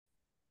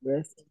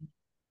Rest,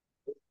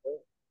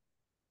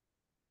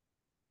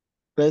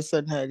 rest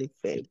on highly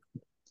favored.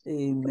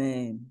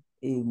 Amen.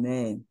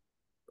 Amen.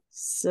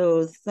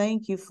 So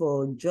thank you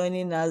for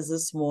joining us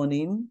this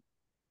morning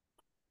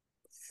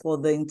for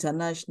the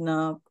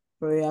International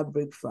Prayer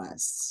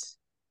Breakfast.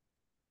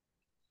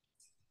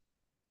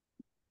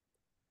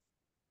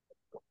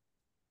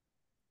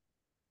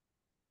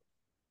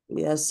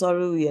 We are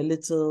sorry we are a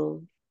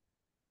little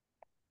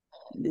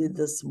late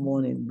this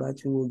morning, but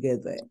we will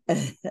get there.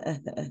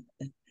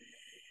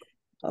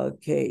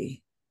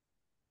 Okay.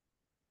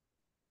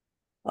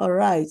 All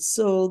right.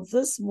 So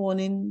this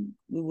morning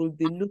we will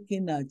be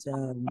looking at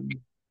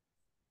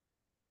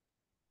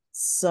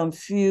some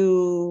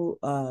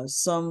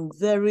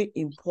very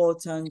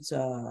important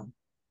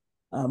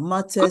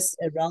matters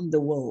around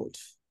the world.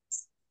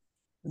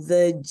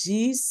 The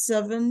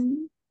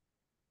G7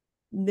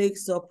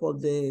 makes up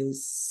of the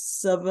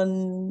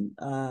 7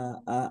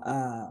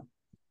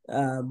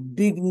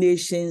 big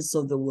nations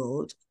of the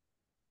world: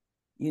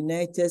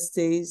 United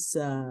States,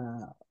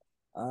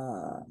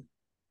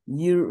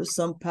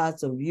 some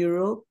parts of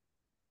Europe,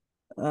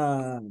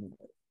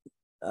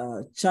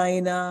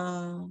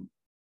 China,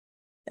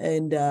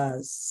 and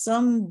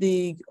some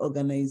big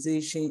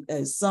organizations,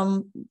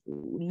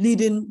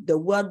 the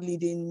world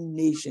leading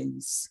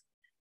nations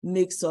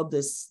makes up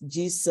this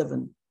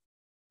G7.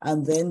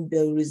 And then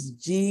there is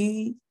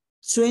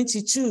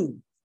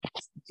G22.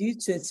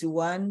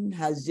 G21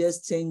 has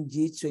just turned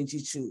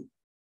G22.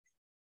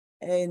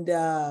 And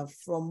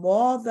from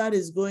all that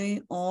is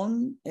going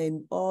on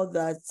and all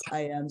that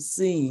I am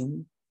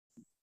seeing,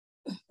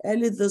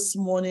 early this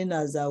morning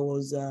as I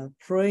was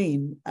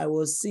praying, I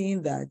was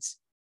seeing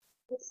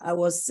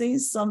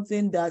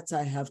something that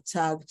I have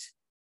tagged.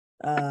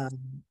 Let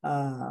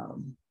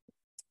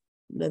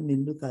me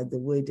look at the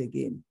word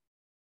again.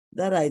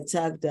 That I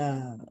tagged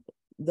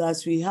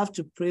that we have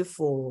to pray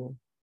for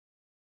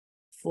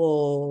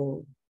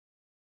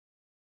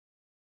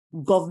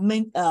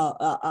government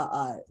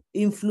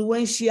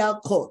influential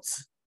court.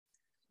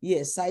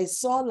 Yes, I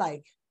saw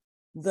like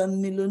the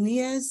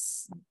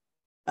millionaires.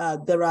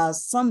 There are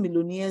some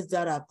millionaires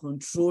that are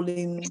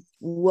controlling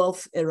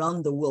wealth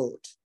around the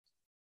world.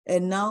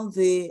 And now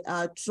they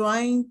are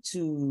trying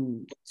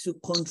to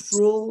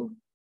control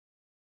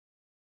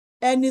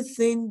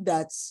anything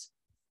that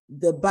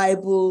the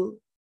Bible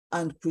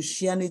and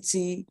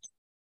Christianity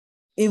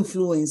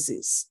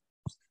influences.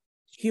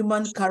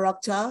 Human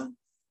character,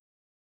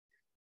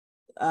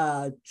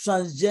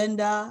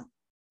 transgender,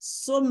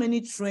 so many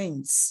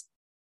trends.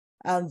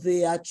 And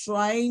they are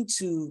trying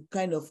to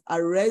kind of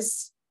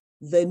arrest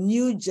the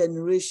new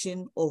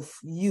generation of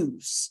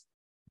youth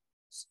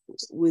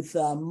with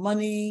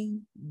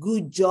money,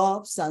 good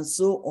jobs, and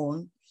so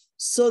on,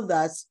 so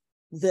that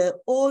the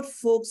old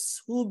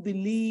folks who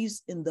believe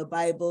in the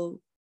Bible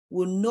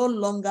will no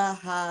longer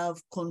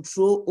have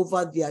control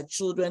over their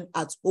children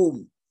at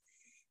home.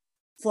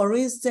 For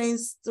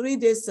instance, 3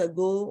 days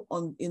ago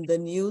in the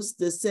news,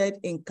 they said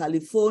in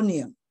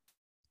California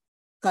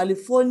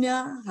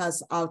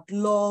has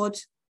outlawed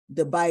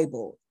the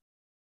Bible.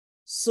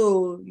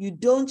 So you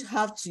don't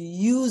have to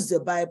use the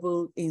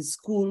Bible in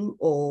school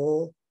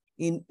or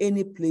in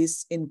any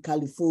place in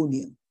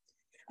California.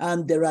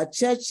 And there are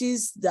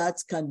churches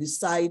that can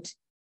decide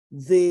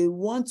they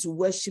want to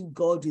worship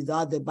God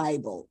without the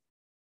Bible,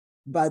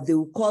 but they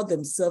will call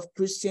themselves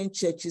Christian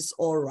churches,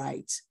 all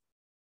right.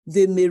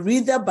 They may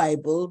read the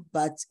Bible,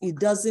 but it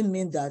doesn't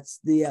mean that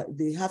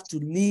they have to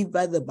live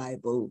by the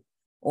Bible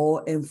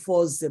or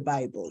enforce the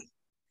Bible.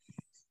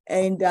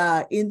 And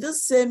in the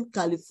same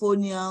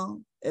California,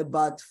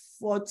 about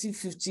 40,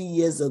 50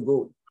 years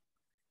ago,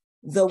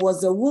 there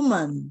was a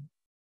woman,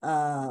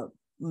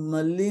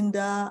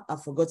 Melinda,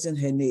 I've forgotten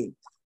her name.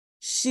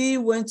 She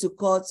went to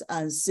court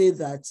and said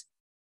that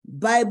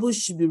Bible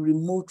should be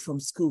removed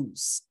from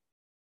schools.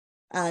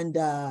 And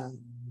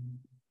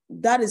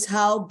that is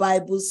how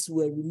Bibles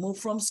were removed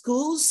from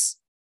schools,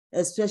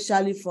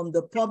 especially from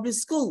the public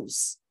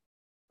schools.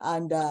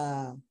 And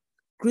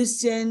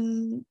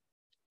Christian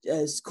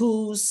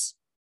schools,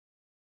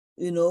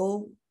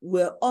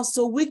 were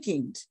also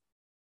weakened,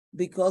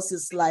 because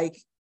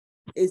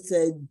it's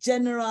a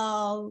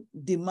general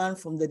demand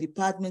from the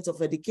Department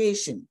of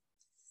Education.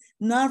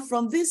 Now,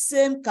 from this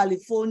same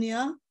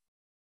California,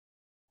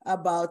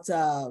 about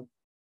 10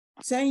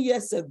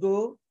 years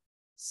ago,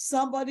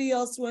 somebody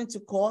else went to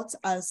court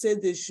and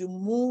said they should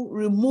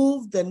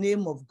remove the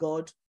name of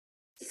God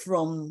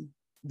from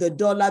the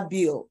dollar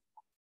bill,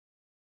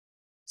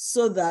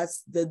 so that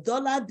the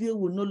dollar bill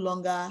will no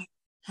longer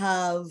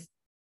have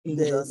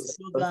the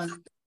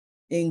slogan,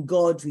 "In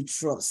God we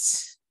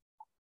trust."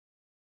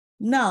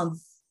 Now,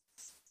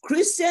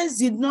 Christians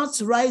did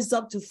not rise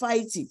up to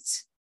fight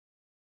it.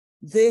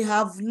 They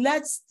have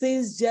let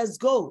things just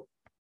go.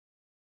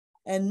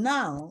 And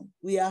now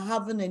we are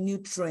having a new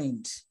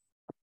trend.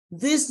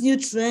 This new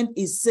trend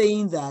is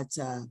saying that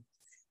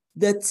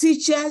the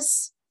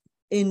teachers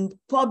in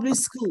public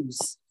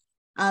schools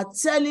are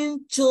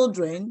telling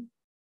children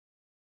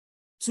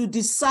to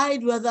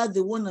decide whether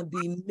they want to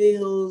be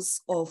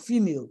males or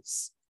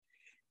females.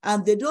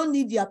 and they don't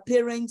need their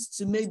parents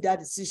to make that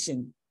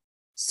decision.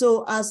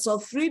 So as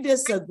of 3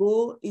 days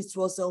ago, it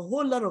was a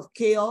whole lot of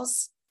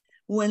chaos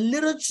when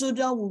little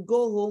children would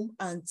go home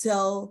and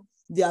tell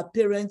their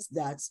parents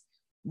that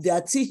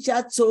their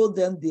teacher told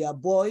them they are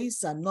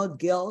boys and not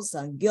girls,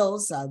 and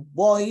girls are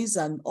boys,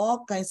 and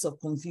all kinds of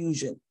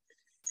confusion.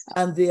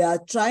 And they are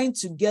trying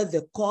to get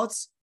the court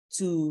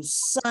to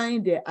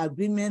sign the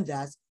agreement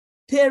that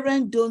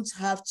parents don't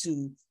have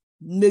to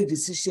make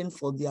decisions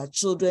for their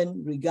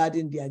children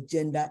regarding their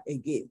gender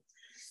again.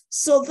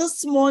 So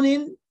this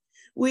morning,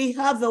 we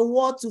have a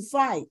war to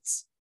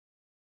fight,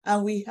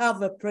 and we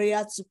have a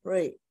prayer to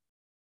pray.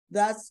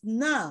 That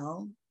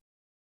now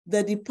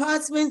the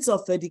Department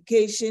of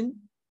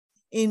Education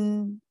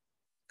in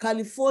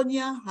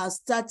California has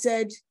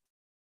started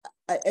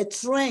a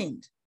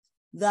trend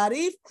that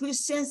if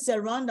Christians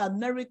around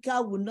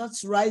America will not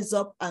rise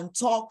up and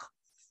talk,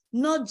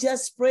 not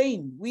just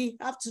praying, we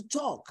have to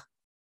talk.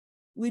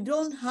 We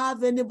don't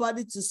have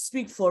anybody to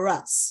speak for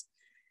us.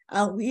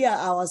 And we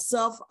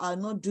ourselves are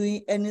not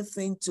doing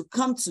anything to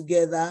come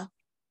together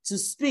to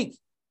speak.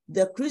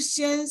 The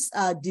Christians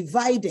are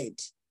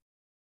divided.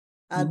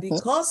 And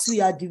because we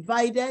are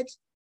divided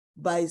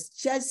by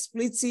church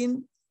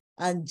splitting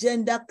and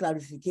gender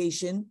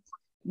clarification,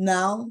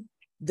 now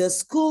the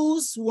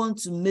schools want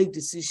to make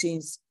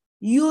decisions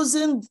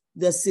using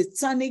the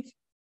satanic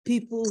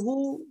people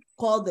who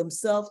call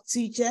themselves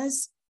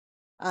teachers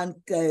and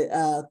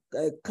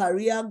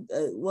career,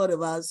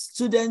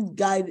 student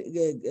guide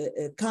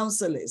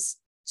counselors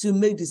to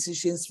make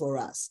decisions for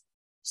us.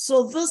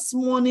 So this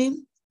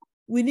morning,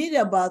 we need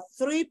about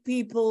 3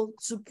 people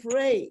to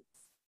pray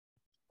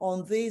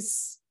on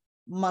this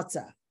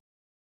matter.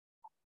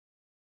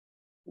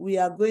 We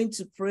are going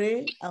to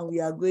pray, and we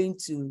are going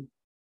to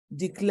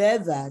declare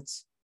that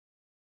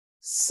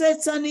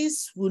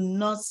Satanists will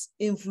not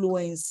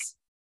influence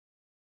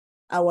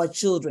our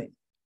children.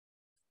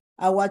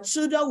 Our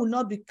children will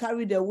not be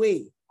carried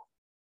away.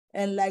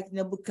 And like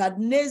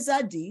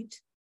Nebuchadnezzar did,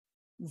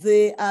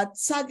 they are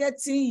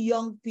targeting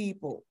young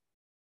people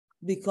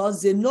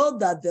because they know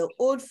that the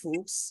old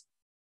folks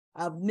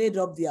have made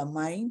up their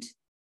mind.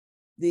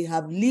 They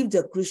have lived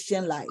a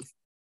Christian life.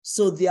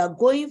 So they are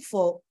going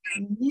for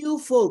new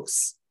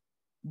folks,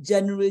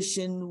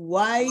 generation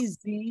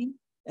YZ,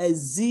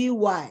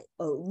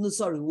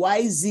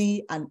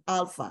 YZ and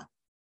Alpha.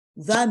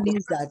 That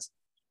means that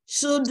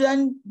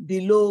children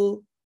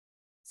below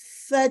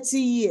 30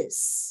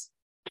 years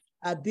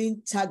are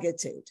being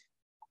targeted.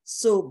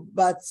 So,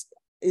 but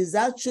it's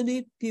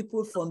actually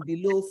people from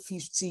below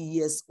 50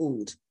 years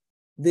old.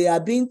 They are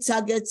being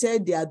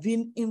targeted, they are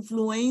being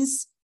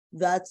influenced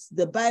that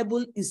the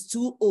Bible is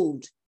too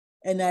old.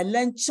 And I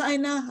learned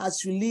China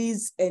has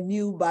released a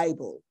new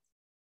Bible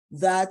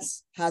that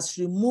has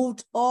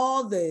removed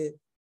all the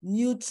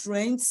new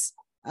trends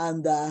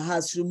and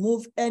has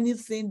removed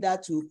anything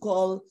that we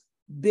call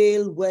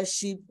Baal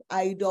worship,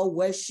 idol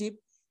worship,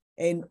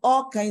 and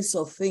all kinds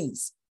of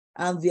things.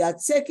 And they are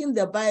taking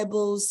the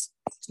Bibles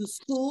to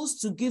schools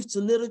to give to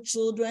little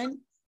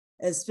children,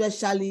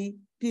 especially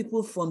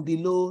people from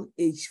below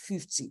age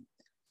 50.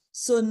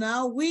 So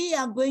now we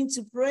are going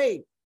to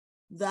pray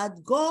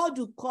that God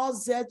will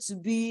cause there to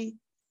be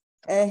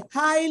a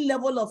high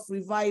level of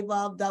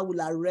revival that will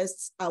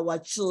arrest our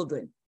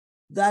children,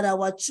 that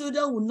our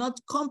children will not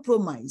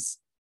compromise.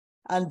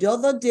 And the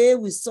other day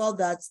we saw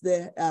that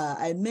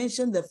I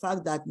mentioned the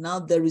fact that now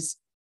there is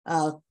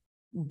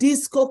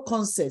disco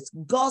concerts,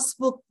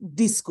 gospel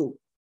disco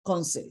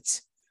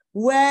concerts,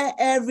 where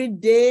every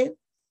day,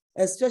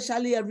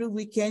 especially every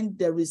weekend,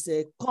 there is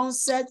a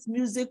concert,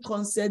 music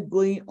concert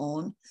going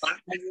on.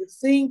 And you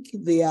think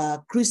they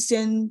are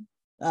Christian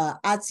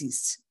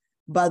artists,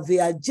 but they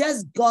are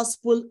just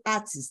gospel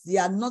artists. They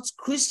are not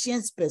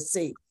Christians per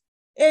se.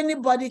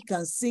 Anybody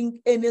can sing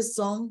any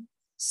song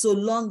so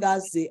long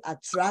as they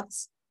attract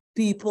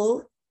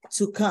people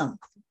to come.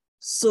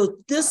 So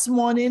this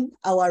morning,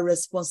 our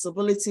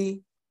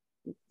responsibility,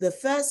 the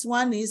first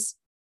one is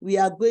we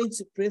are going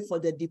to pray for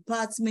the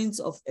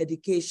Department of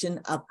Education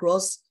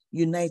across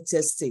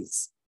United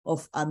States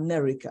of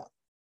America.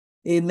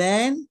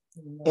 Amen?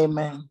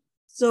 Amen.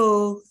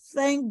 So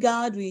thank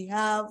God we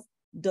have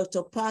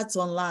Dr. Pat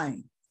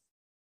online.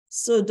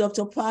 So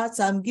Dr. Pat,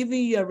 I'm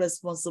giving you a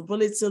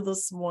responsibility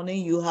this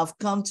morning. You have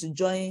come to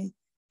join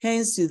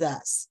hands with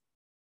us.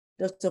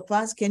 Dr.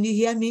 Pat, can you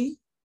hear me?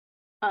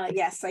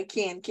 Yes, I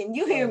can. Can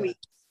you hear me?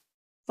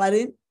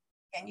 Pardon?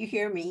 Can you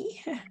hear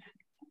me?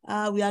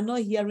 We are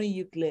not hearing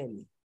you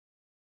clearly.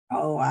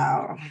 Oh,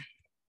 wow.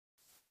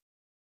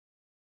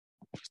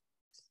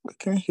 We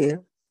can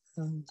hear.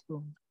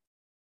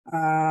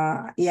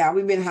 Yeah,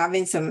 we've been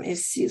having some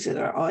issues with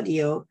our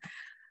audio.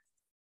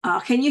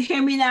 Can you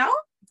hear me now?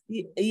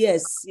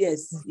 Yes.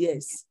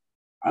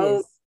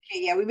 Okay,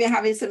 yeah, we've been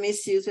having some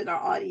issues with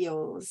our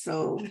audio,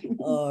 so.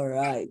 All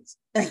right.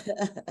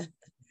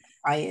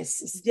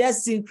 Yes.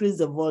 Just increase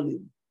the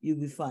volume, you'll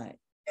be fine.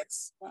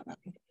 Yes.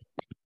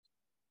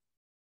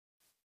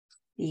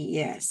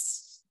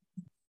 Yes.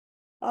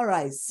 All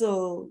right,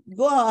 so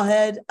go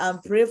ahead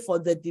and pray for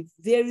the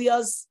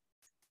various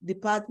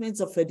departments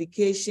of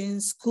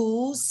education,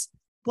 schools,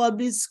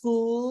 public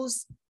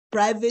schools,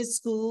 private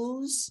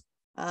schools,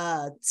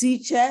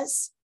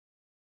 teachers,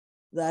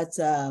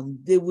 that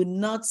they will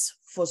not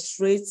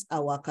frustrate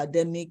our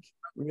academic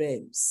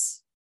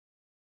realms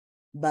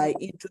by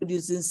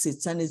introducing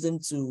Satanism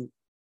to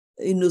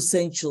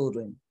innocent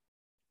children.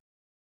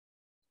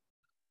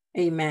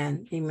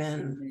 Amen.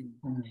 Amen.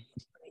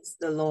 Praise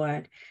the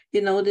Lord.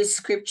 You know, this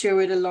scripture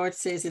where the Lord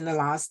says in the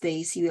last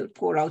days, he will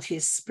pour out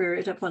his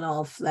spirit upon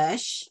all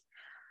flesh,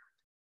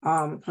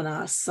 upon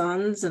our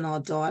sons and our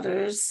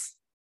daughters,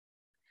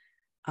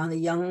 on the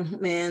young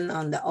men,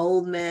 on the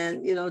old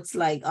men, you know, it's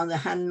like on the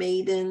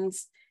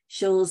handmaidens,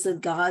 shows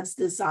that God's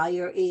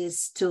desire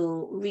is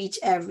to reach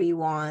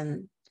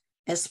everyone,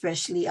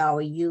 especially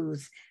our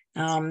youth.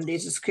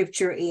 There's a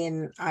scripture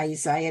in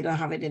Isaiah, I don't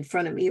have it in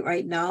front of me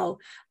right now,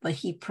 but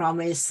he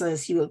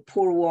promises he will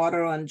pour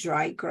water on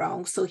dry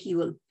ground. So he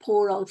will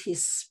pour out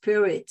his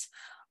spirit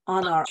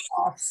on our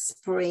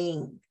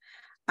offspring.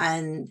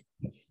 And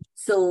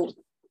so,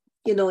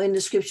 you know, in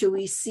the scripture,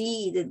 we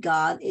see that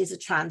God is a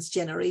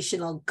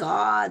transgenerational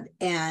God,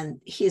 and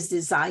his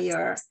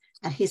desire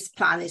and his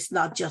plan is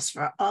not just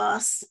for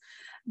us,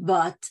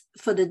 but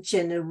for the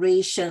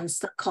generations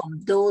to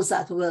come, those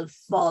that will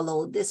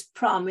follow. This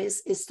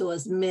promise is to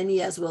as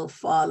many as will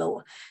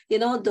follow, you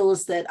know,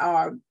 those that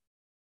are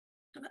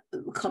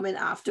coming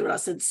after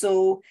us. And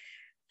so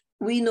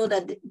we know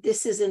that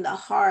this is in the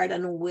heart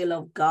and will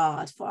of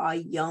God for our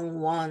young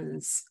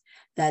ones,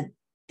 that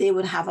they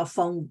would have a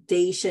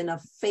foundation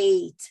of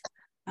faith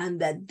and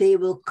that they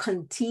will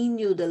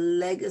continue the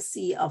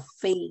legacy of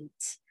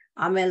faith.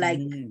 I mean, like,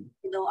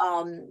 you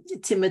know,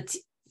 Timothy,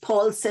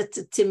 Paul said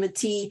to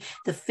Timothy,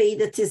 the faith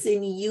that is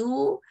in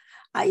you,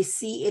 I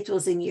see it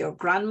was in your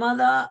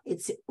grandmother,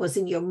 it was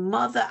in your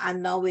mother,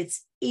 and now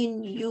it's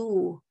in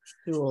you.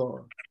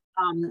 Sure.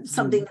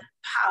 Something that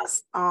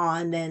passed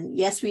on. And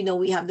yes, we know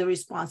we have the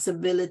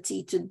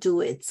responsibility to do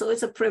it. So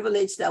it's a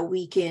privilege that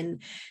we can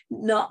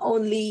not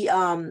only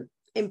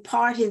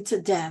impart into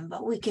them,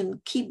 but we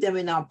can keep them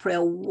in our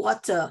prayer.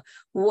 Water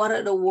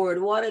the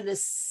word, water the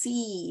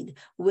seed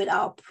with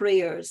our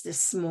prayers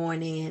this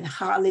morning.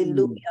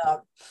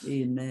 Hallelujah.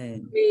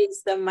 Amen.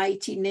 Praise the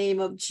mighty name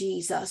of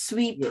Jesus.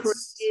 We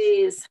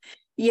praise,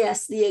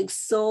 yes, the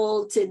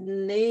exalted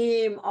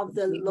name of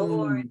the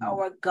Lord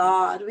our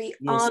God. We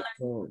honor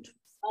God. this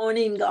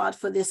morning, God,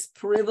 for this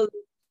privilege,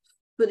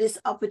 for this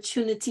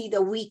opportunity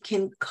that we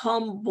can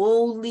come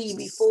boldly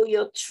before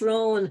your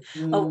throne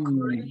of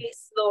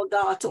grace, Lord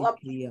God, to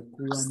obtain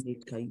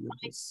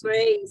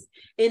grace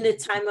in the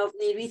time of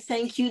need. We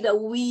thank you that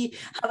we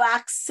have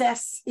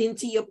access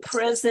into your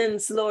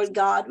presence, Lord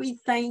God. We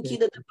thank you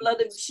that the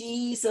blood of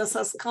Jesus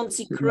has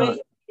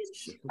consecrated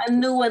a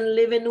new and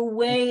living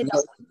way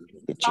that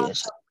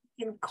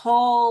we can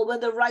call. When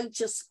the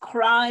righteous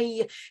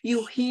cry,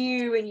 you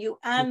hear and you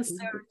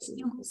answer.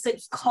 You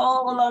said,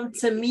 call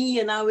unto me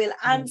and I will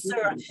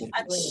answer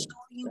and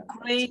show you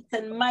great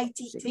and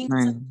mighty things.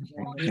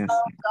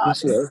 Oh God,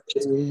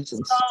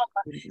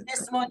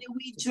 this morning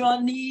we draw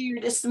near,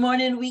 this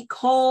morning we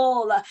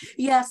call.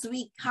 Yes,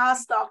 we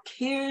cast our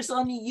cares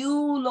on you,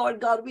 Lord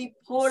God. We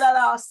pour out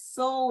our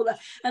soul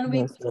and we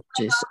pour out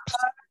our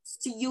hearts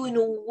to you in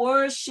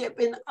worship,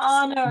 in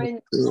honor, in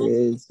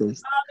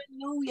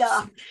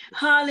hallelujah.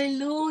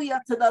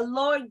 Hallelujah to the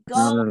Lord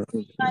God.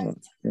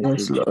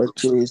 Yes, Lord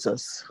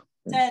Jesus.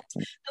 The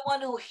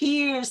one who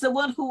hears, the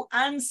one who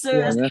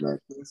answers,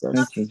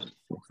 Yes,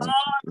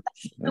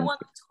 the one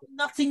who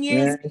nothing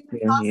is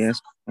impossible.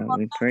 Yes,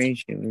 we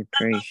praise you. We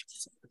praise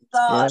you.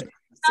 God.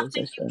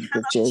 Nothing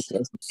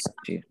Jesus.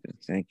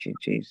 Thank you,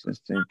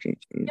 Jesus. Thank you,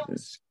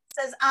 Jesus.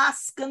 Says,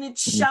 ask and it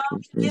shall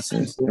be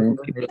given. Thank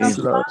you,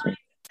 Jesus.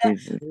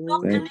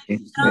 Knock and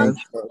it shall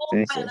be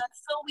open. And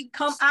so we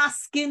come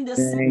asking the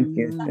same.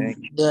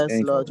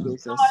 Yes, Lord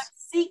Jesus.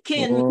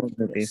 Seeking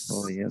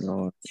before you,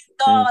 Lord.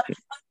 God.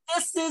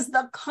 This is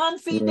the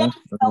confidence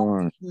that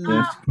we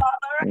have,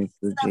 Father. Thank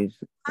you,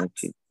 Jesus. Thank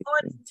you,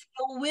 According to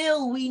your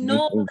will, we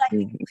know that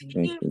you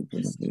hear. We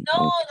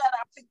know that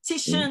our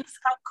petitions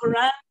are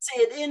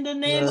granted in the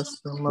name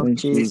of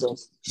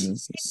Jesus.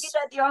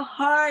 That your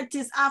heart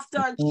is after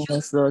our children.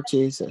 Yes, Lord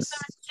Jesus.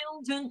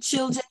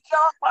 Children.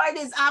 Your heart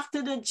is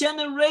after the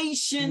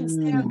generations,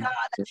 dear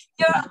God.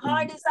 Your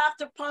heart is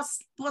after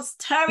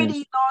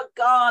posterity, Lord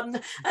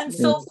God. And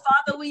so,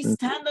 Father, we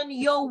stand on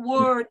your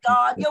word,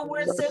 God. Your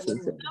word says,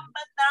 remember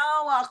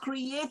now our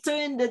Creator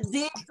in the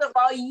days of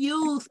our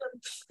youth.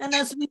 And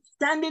as we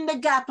stand in the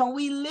gap and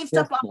we lift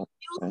up our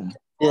youth,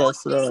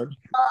 yes, Lord.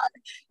 God,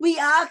 we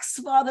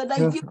ask, Father, that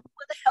you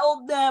would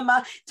help them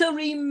to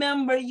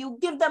remember you.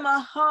 Give them a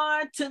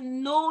heart to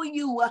know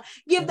you.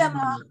 Give them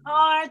a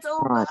heart,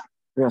 oh God.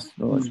 Yes,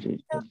 Lord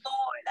Jesus. Lord.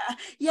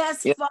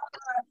 Yes,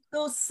 Father,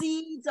 those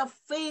seeds of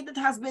faith that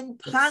has been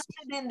planted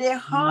in their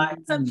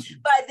hearts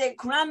by their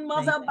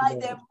grandmother, by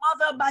their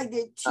mother, by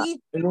their teacher,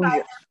 by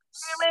their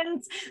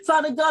experience.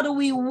 Father God,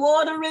 we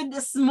water it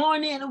this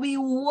morning. We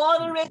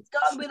water it,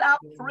 God, with our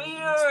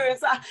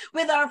prayers,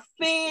 with our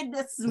faith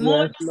this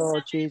morning. Yes,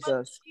 Lord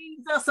Jesus.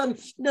 Jesus, and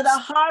that the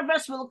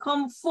harvest will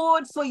come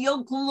forth for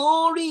your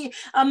glory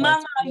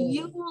among our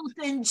youth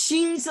in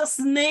Jesus'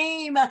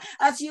 name.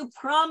 As you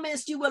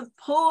promised, you will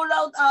pour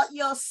out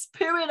your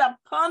spirit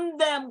upon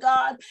them,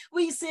 God.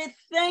 We say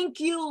thank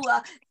you.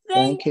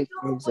 Thank you,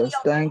 for Jesus.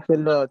 your Thank you,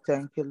 Lord.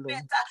 Thank you,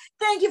 Lord.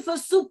 Thank you for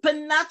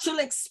supernatural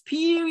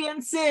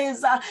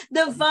experiences,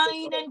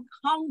 divine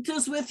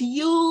encounters with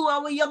you.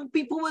 Our young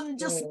people will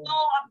just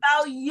know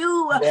about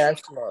you.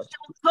 Yes, Lord.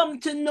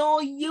 Come to know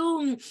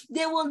you.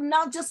 They will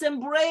not just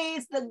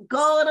embrace the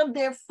God of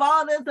their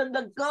fathers and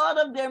the God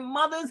of their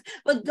mothers,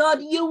 but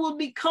God, you will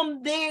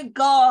become their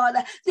God.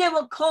 They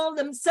will call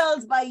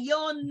themselves by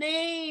your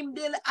name.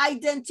 They'll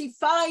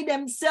identify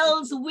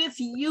themselves with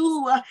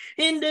you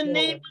in the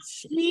name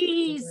of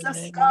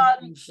Jesus, God.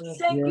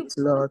 Thank you Yes,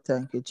 Lord.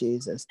 Thank you,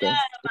 Jesus. Thank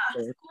you,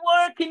 Lord.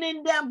 working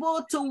in them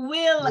both to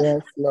will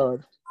Yes,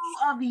 Lord.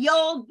 of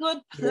your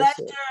good Yes,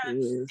 pleasure.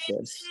 Jesus.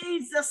 In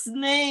Jesus'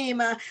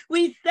 name,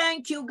 we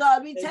thank you,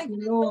 God. We thank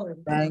you, Lord.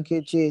 Thank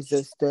you,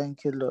 Jesus.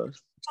 Thank you, Lord.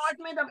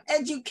 Department of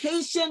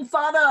Education,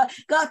 Father,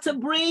 God, to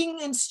bring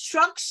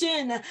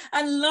instruction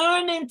and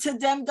learning to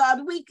them,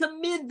 God. We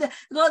commit,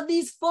 God,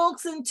 these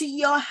folks into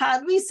your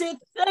hand. We say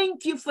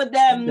thank you for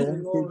them.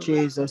 Thank you,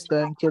 Jesus.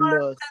 Thank you,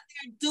 Lord.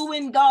 They're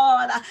doing,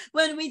 God,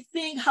 when we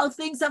think how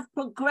things have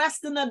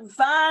progressed in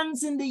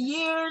advance in the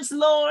years,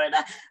 Lord,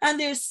 and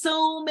there's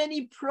so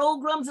many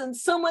programs and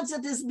so much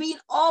that is being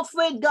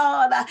offered,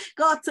 God,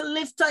 God, to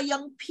lift our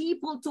young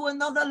people to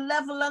another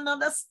level,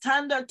 another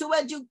standard, to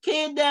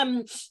educate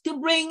them, to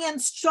bring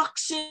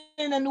instruction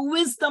and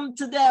wisdom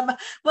to them.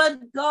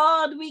 But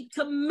God, we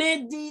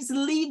commit these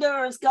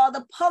leaders, God,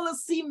 the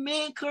policy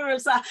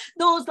makers,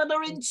 those that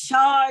are in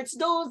charge,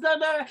 those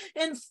that are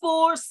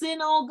enforcing,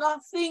 oh God,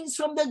 things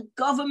from the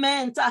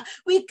government.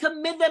 We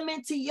commit them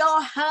into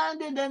your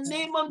hand in the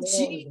name of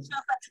Jesus.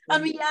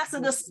 And we ask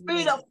that the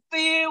spirit of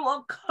fear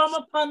will come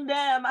upon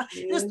them.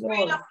 The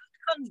spirit of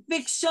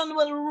conviction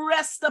will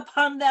rest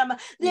upon them.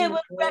 They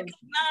will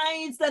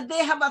recognize that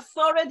they have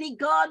authority,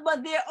 God,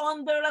 but they're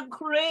under a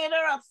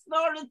greater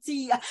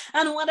authority.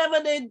 And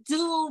whatever they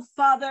do,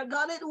 Father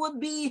God, it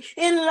would be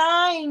in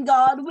line,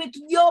 God, with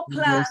your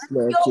plan, Yes,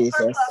 Lord your Jesus.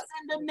 purpose.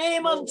 In the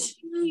name of In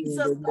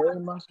Jesus, the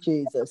name of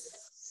Jesus.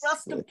 for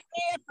us to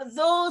pray for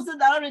those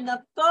that are in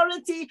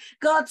authority,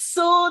 God,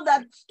 so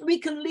that we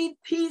can lead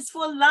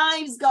peaceful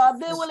lives,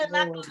 God. They will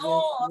enact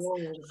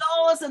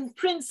laws and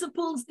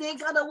principles, they,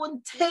 God, that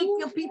won't take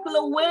your people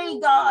away,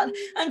 God.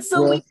 And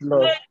so we Yes,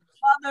 Lord. pray,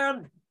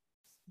 Father,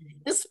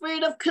 the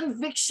spirit of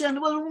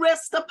conviction will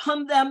rest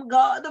upon them,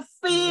 God. The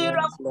fear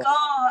Yes, of Lord.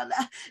 God,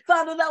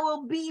 Father, that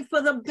will be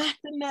for the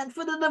betterment,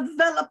 for the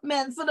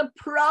development, for the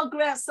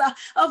progress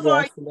of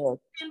our, Yes, Lord.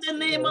 in the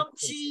name of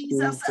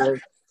Jesus. Jesus.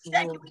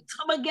 Thank you. We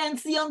come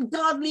against the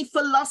ungodly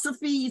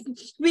philosophies.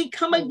 We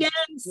come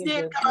against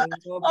it, God.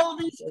 All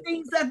these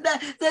things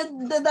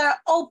that are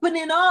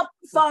opening up,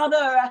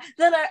 Father,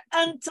 that are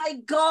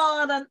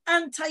anti-God and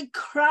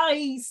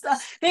anti-Christ.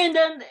 In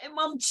the name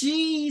of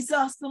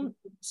Jesus.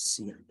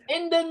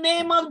 In the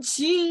name of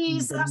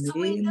Jesus,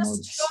 we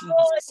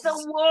destroy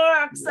the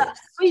works.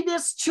 We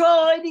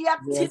destroy the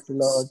activities. Yes,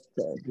 Lord.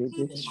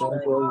 We destroy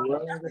the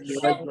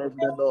word of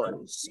the Lord.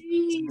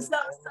 Jesus,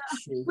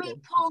 we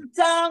pull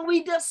down,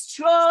 we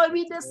destroy,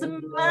 we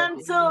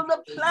dismantle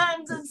the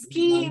plans and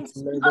schemes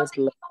of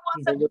the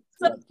ones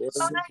that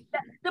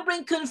to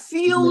bring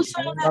confusion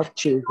In the name in of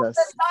Jesus.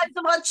 the lives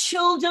of our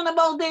children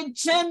about their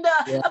gender,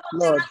 Yes, about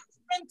Lord. their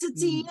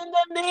identity. In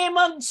the name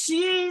of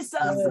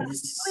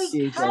Jesus, we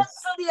Jesus.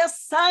 cancel the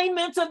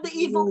assignment of the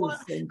evil one.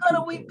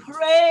 God, we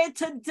pray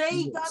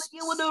today, God,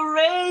 you would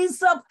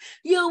raise up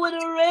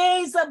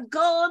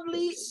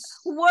godly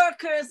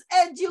workers,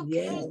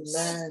 educators,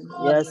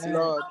 Yes,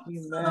 Lord.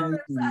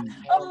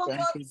 oh Thank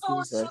God, you, social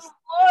Jesus.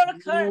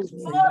 workers,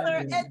 Father,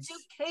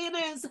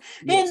 educators,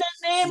 in the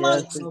name of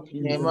Yes, in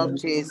the name of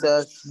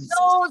Jesus.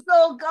 those,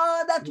 oh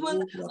God, that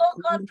will, oh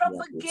God,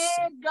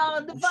 propagate,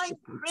 God, divine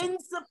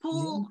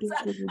principles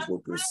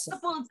and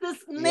principles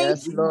this nation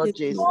Yes, Lord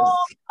Jesus.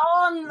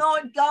 on,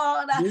 Lord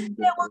God.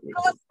 There were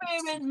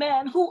God-fearing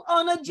men who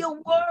honored your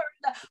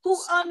word, who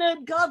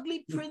honored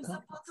godly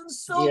principles, and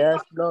so Yes,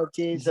 Lord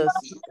Jesus.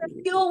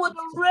 you would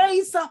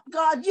raise up,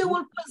 God, you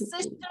will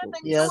position and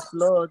you Yes,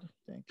 Lord.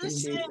 Thank you,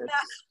 position, Jesus.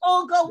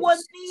 oh God, what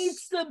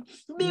needs to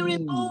be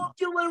removed,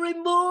 you will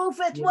remove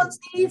it. What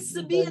needs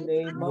to be in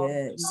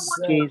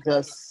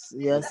Jesus.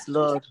 Yes,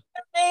 Lord.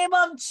 the name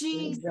of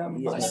Jesus.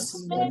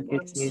 Yes. Thank you,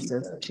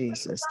 Jesus.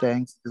 Jesus.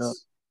 Thank you, Lord.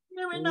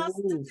 Hearing us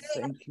today.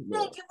 Thank you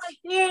for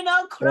hearing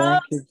our cry.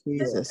 Thank you,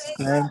 Jesus.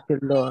 Thank you,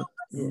 Lord.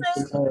 Thank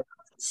you, Lord.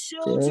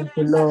 Children, Thank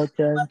you, Lord.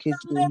 Thank you,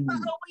 deliver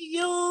Jesus. our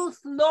youth,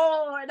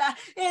 Lord,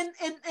 in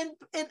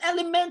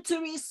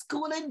elementary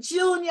school and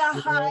junior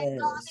high,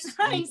 God, in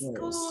high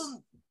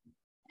school.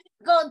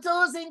 God,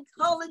 those in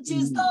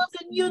colleges,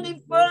 those in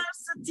universities.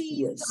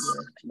 Yes.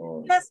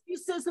 God. Yes, you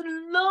says,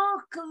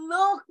 look,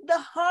 the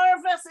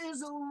harvest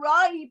is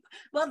ripe,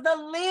 but the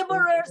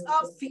laborers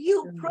are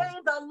few. Pray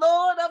the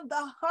Lord of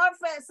the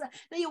harvest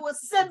that you will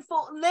send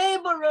for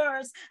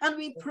laborers. And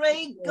we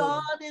pray,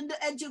 God, in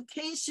the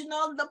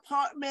educational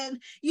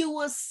department, you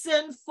will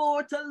send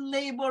forth the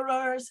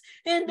laborers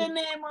in the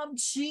name of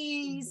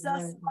Jesus,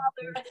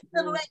 Father,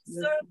 that will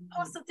exert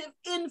positive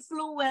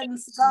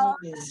influence, God,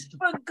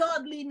 for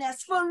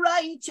godliness, for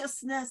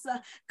righteousness,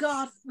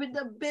 God, with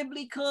the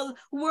biblical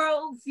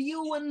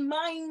worldview and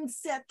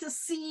mindset to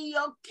see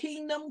your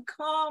kingdom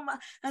come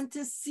and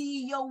to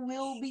see your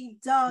will be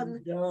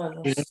done.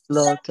 Yes,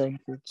 Lord,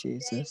 thank you,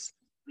 Jesus.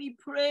 We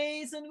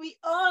praise and we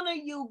honor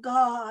you,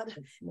 God.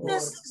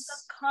 This is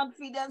the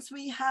confidence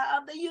we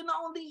have that you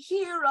not only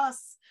hear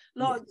us,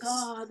 Lord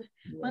God,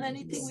 but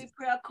anything we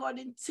pray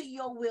according to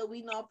your will,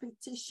 we know our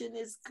petition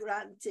is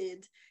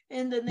granted.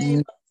 In the name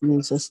of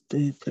Jesus,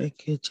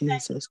 thank you,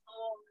 Jesus.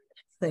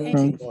 Thank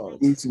Thank you, Lord.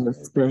 you,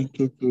 Jesus. Thank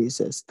you,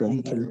 Jesus.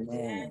 Thank you.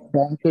 Amen.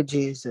 Thank you,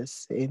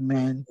 Jesus.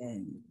 Amen.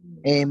 Amen.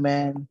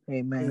 Amen.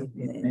 Amen.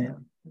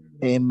 Amen.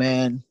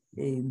 Amen.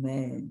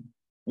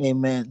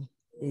 Amen.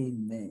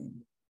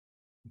 Amen.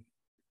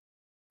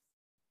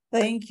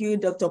 Thank you,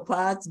 Dr.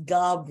 Pat.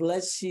 God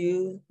bless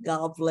you.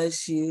 God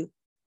bless you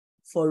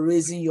for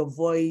raising your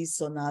voice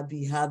on our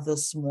behalf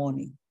this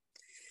morning.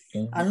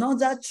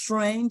 Another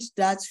trend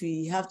that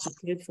we have to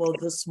pray for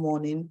this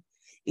morning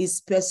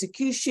is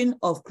persecution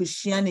of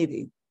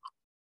Christianity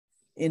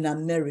in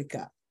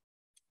America.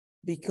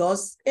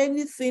 Because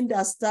anything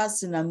that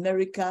starts in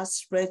America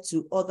spreads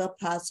to other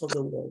parts of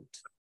the world.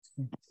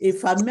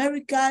 If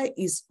America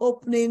is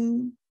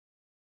opening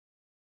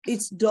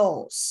its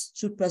doors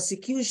to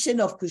persecution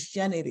of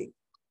Christianity,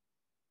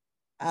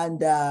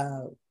 and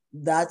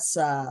that's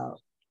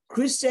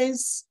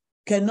Christians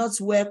cannot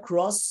wear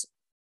cross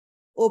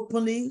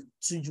openly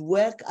to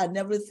work and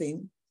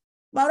everything,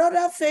 but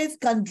other faith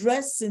can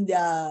dress in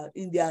their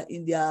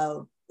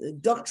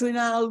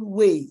doctrinal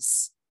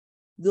ways.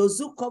 Those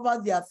who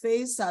cover their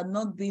face are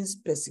not being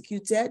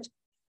persecuted.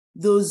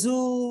 Those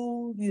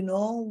who,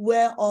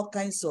 wear all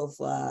kinds of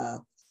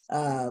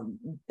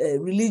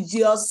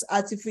religious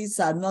artifices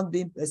are not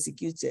being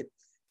persecuted.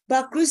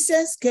 But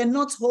Christians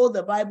cannot hold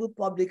the Bible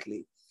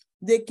publicly.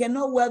 They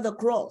cannot wear the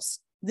cross.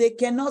 They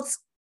cannot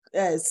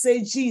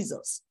say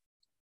Jesus.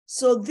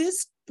 So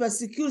this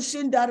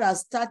persecution that has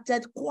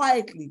started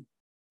quietly,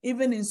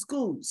 even in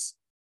schools,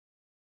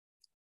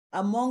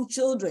 among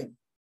children.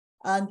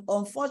 And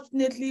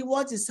unfortunately,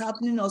 what is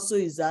happening also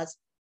is that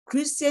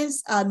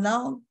Christians are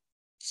now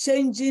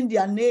changing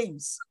their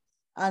names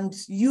and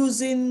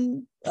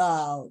using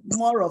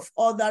more of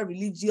other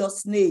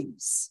religious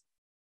names.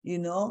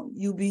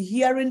 You'll be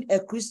hearing a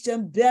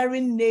Christian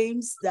bearing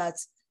names that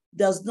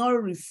does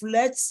not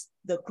reflect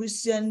the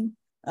Christian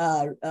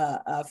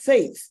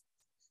faith.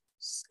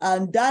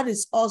 And that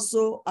is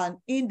also an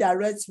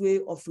indirect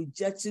way of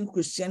rejecting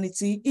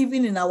Christianity,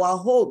 even in our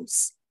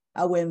homes,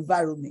 our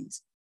environment.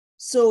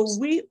 So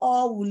we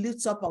all will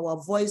lift up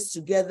our voice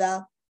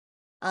together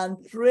and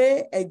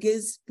pray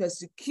against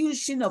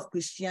persecution of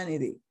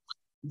Christianity,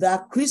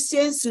 that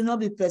Christians should not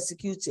be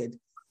persecuted,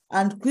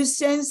 and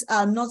Christians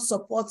are not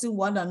supporting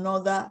one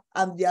another,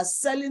 and they are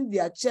selling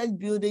their church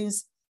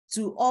buildings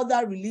to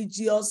other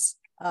religious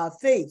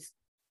faith.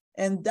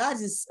 And that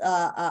is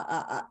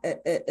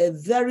a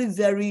very,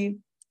 very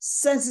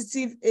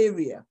sensitive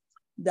area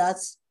that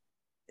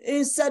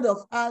instead of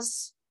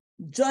us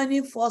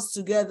joining forces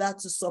together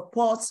to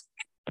support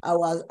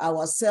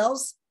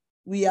ourselves,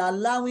 we are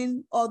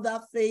allowing other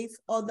faith,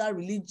 other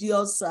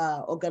religious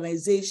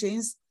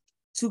organizations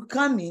to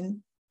come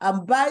in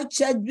and buy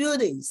church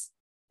buildings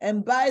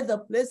and buy the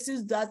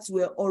places that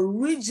were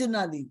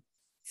originally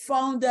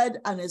founded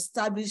and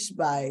established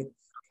by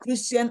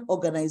Christian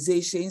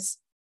organizations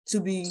to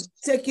be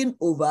taken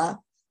over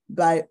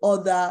by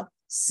other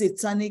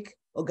satanic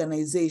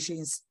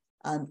organizations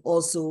and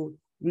also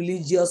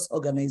religious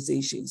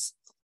organizations.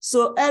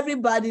 So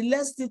everybody,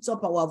 let's lift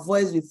up our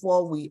voice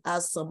before we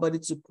ask somebody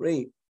to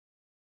pray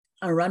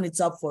and run it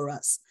up for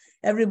us.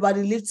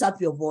 Everybody lift up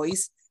your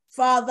voice.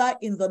 Father,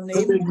 in the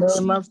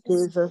name of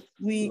Jesus,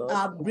 we Lord,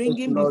 are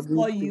bringing Lord,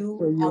 before we you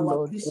pray you, our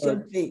Lord Christian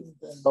God. faith.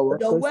 Our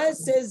The word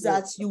Christian says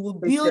that you will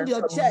build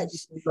your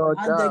church Lord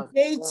and the God.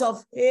 gates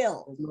of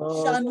hell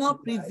Lord, shall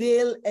not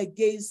prevail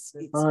against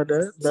it.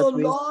 Father, So that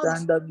we Lord,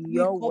 stand on we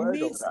your word,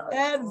 commit oh God.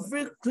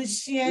 every We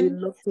Christian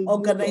look to you,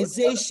 Lord God.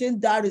 organization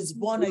that is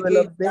born We will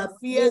again, obey that you,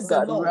 fears the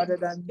God, Lord, rather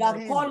than that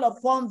men. call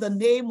upon the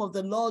name of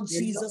the Lord We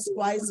look Jesus to you,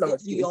 Christ Lord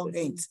every young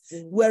Jesus.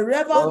 age.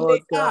 Wherever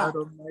Lord they are, God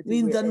Almighty,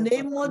 in the wherever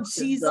name of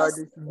Christians are Jesus,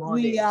 this we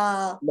morning,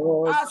 are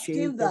Lord asking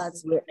Jesus, that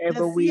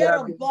wherever the we fear are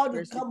of being God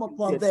will come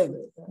upon persecuted,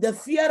 them. The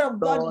fear of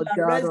God will Lord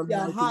God arrest their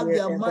Almighty, heart,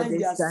 their wherever mind, they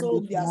their stand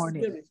soul, this their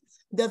morning, spirit.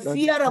 The Lord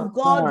fear of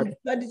God God, will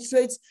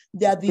penetrate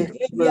their this will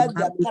behavior, their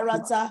not be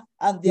character,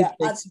 and their attitude.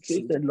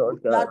 persecuted,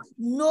 Lord That God.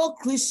 no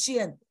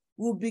Christian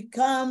will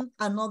become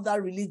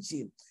another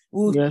religion.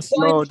 will Yes,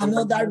 join Lord.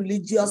 another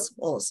religious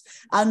force,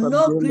 and From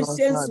no dear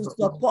Lord Christians God, will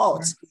but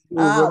support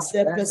we will the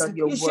stand on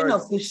your persecution word.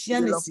 of We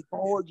will Christianity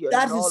uphold your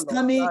that law, is Lord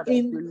coming God,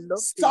 as we in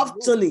look to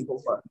you, subtly,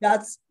 Lord.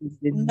 that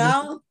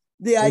now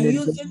they are In the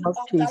using name of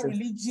other Jesus.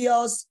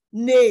 religious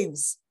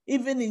names,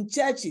 even in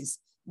churches.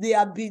 They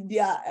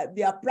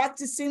are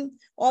practicing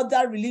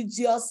other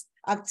religious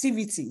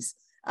activities,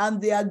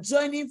 and they are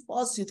joining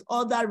force with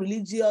other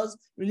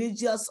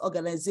religious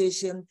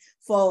organizations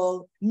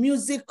for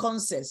music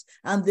concerts,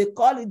 and they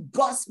call it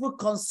gospel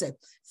concert.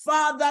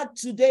 Father,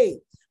 today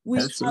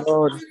we Yes, are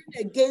Lord.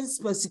 standing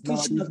against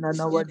Lord, persecution of even on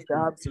our Christianity.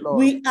 jobs,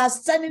 Lord. We are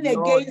standing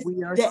Lord, against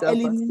we the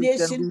ourselves as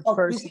Christians, elimination we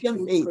of Christian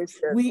persecute faith.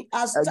 Christians. We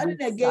are And we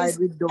standing side against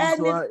with those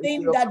who are in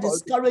anything your that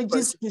cult to discourages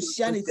persecute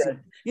Christianity Christians.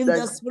 in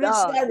the That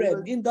spiritual God, we realm,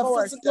 will in the show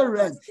physical ourselves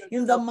realm, as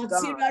in children the of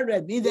God. material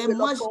realm, in We the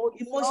will uphold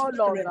your emotional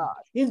Lord realm,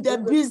 God. in We the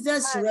will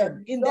business stand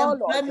realm, on in the your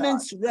Lord employment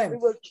God. realm. We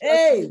will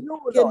trust Hey, you,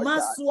 ke Lord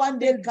God. maswande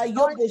We'll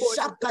join kayobo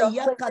forces with shaka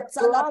our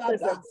Christian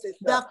brothers yakatalababa, and sisters.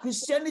 that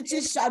Christianity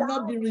Tear shall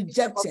not down be the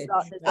kingdom of rejected,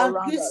 darkness and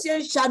around us.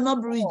 Christians shall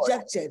not be Lord,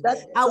 rejected. that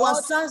Our God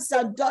sons will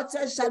and not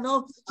daughters shall reject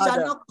not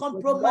other.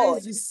 But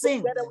Lord, compromise with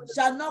sin, together with the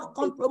shall not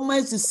faith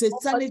compromise with to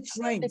satanic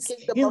overturn the trends.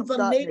 kingdom In of the name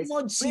darkness.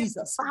 of We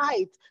Jesus.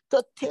 fight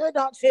to tear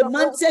down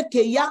strongholds Emante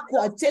ke around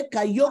yakwa us.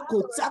 teka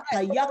yoko Father,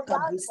 taka from yaka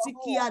around our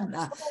home,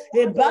 busikiana. from our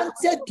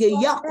Ebante life, ke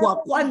from yakwa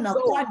wherever we kwana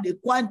go. kwande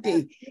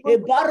kwante. We will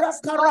be on Ebara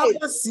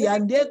side karabasi with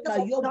the andeka kingdom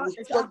of yobo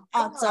darkness, but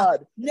ata.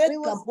 God, we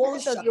will Neka bo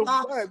stand on your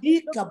shaka. word.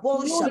 We look Ika to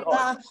bo you,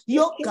 Lord, shaka.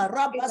 the Yo King of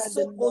Kings and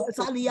the karabasoko Lord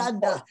of Lords.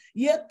 talianda.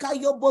 Yeka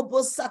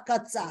yobobo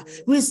sakata.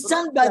 We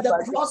stand by the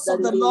cross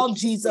of the Lord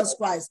Jesus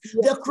Christ.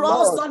 Yes, The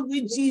cross Lord. on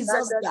which We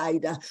Jesus stand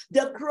died.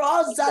 The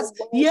cross on that the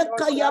word,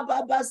 Lord Yeka God,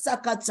 yababa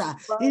sakata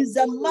by is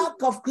the you,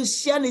 mark of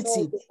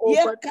Christianity. Lord, to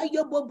overturn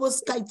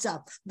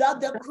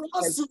That the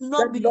cross will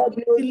not that, be Lord,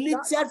 we will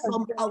not deleted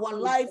from condemn our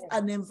life Christians.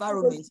 and We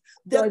will environment.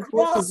 The join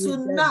forces cross with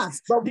will them, not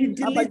but be we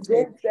come deleted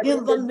against them in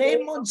in the the name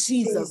name of of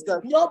Jesus.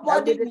 Jesus.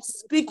 And Nobody with the will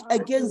speak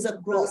against the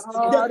cross. The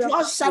blood of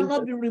cross shall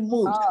not Jesus, be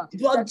removed.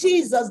 But that we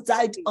Jesus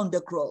died will on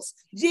the cross.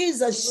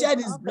 Jesus we will shed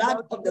his talk blood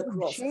about on the you,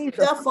 cross. Jesus,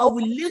 Therefore,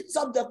 we lift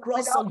up the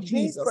cross without of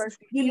being Jesus.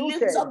 We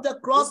lift persecuted up the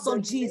in cross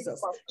of the name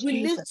Jesus. of We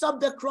Jesus. lift up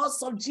the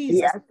cross of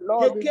Jesus. Yes,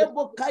 Lord, we lift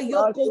Ekebo the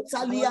cross kayoko this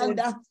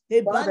morning. talianda,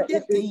 Father, ebande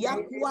in the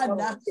name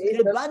of keyakwana,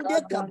 Jesus, ebande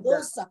God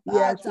wonder. kabosa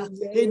Yes, we kata,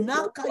 raise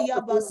your enaka cross,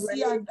 we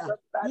raise yabasianda. your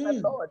banner,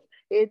 Lord,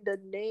 in the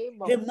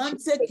name of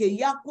Hemante Jesus. ke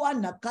yakwa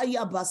na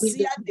kaya In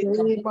basia de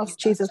the name of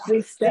Jesus, kabosata.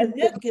 we stand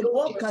for Eneke you,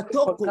 boka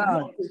for toko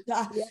God.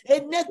 yokuta. Yes,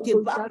 we Eneke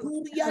will not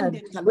bakurian stand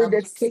de with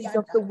the kings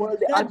of kalabasianda. the world,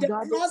 the That the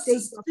ungodly cross will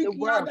kings of the speak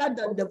world. louder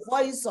than But the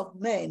voice of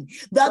men.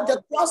 That the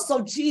Lord, cross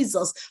of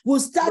Jesus will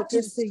start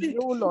to looking to speak.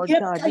 you, Lord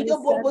God, we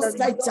stand on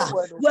your Yekayobobosaita.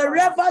 word, oh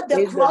God, Wherever the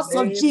in the cross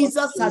of name of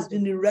Jesus has Jesus.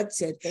 been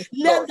erected, Yes,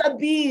 let Lord. there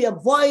be a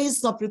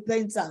voice of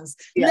repentance.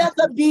 Yes, Let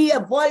there be a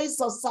voice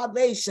of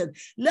salvation.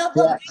 Let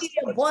there yes, be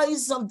a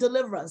voice of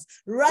deliverance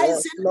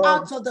yes, rising Lord.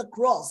 out of the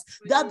cross,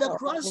 that the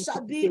cross Oh,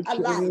 shall thank be you,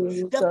 alive.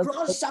 The Jesus.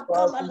 cross The shall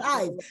come cross of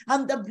alive, Jesus.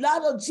 and the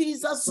blood of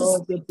Jesus will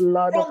Lord, the speak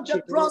blood of from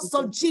the cross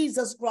of Jesus.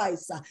 Jesus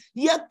Christ.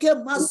 Yeke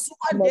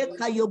masuande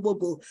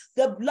kayobobo.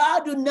 The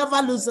blood will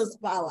never lose its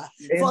power.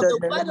 In For the the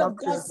word name of of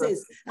God Jesus.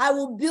 says, I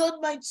will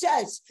build my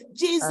church.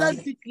 Jesus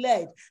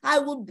declared, I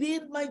will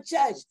build my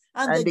church,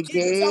 and the And the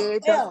gates of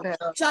gate of hell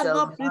hell shall shall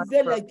not not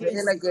prevail prevail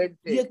against it. against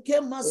it.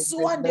 Yeke In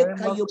the masuande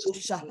name of kayobo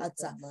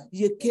shahata.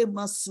 Yeke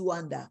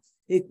masuanda.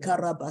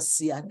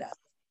 Ekarabasianda.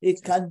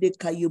 Ekande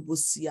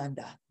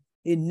kayobusianda.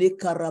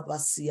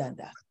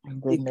 Enekarabasianda. in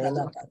the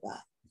name of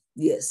Ekalababa.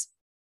 Yes.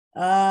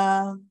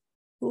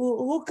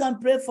 Who can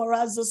pray for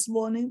us this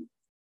morning?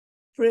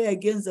 Pray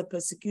against the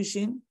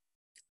persecution.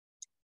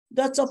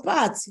 Dr.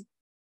 Pat,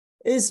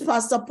 is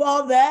Pastor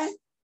Paul there?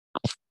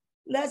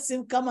 Let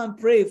him come and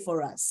pray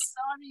for us.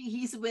 Sorry,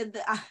 he's with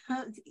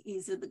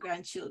the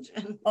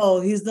grandchildren.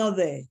 Oh, he's not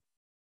there.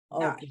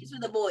 No, Okay. he's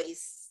with the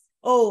boys.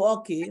 Oh,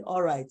 okay.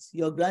 All right.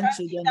 Your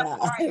grandchildren are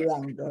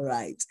around. All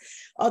right.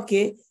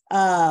 Okay.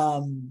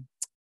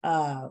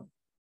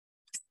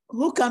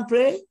 Who can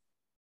pray?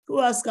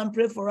 Who else can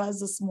pray for us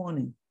this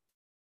morning?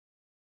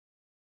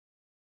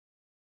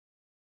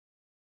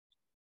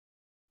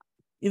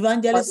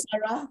 Evangelist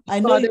Sarah, I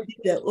know you did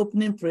the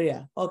opening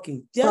prayer.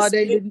 Okay. Just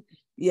pray.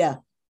 Yeah.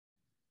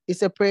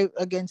 It's a prayer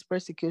against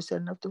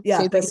persecution of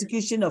the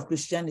persecution of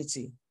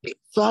Christianity.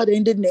 Father,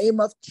 in the name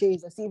of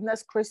Jesus, even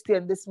as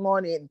Christian this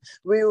morning,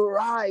 we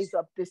rise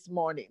up this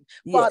morning.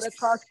 Yes. Father,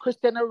 cause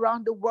Christian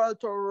around the world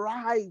to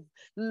rise,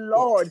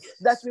 Lord,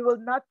 that we will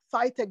not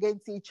fight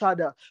against each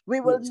other. We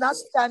will not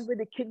stand with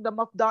the kingdom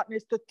of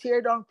darkness to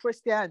tear down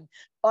Christian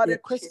or the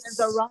Christians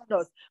around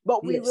us,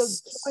 but we will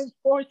join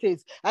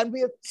forces and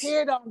we'll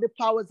tear down the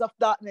powers of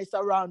darkness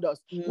around us.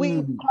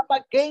 We come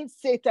against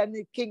Satan and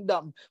the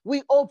kingdom.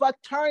 We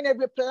overturn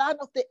every plan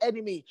of the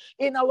enemy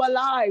in our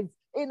lives,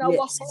 in our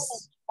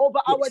homes, over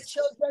our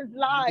children's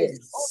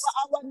lives, over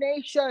our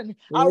nation,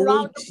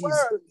 around the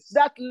world.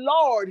 That,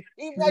 Lord,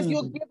 even as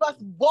you give us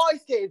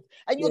voices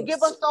and you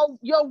give us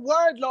your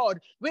word, Lord,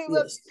 we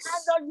will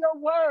stand on your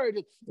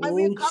word and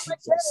we come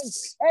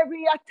against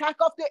every attack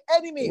of the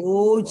enemy.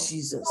 Oh,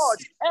 Jesus. Lord,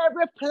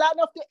 every plan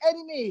of the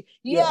enemy,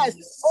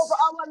 over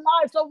our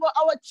lives, over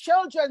our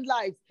children's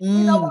lives,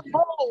 in our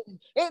home,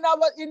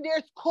 in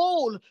their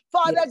school.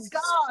 Father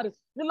God,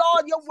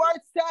 Lord, your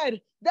word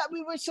said that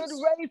we should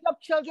raise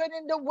up children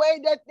in the way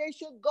that they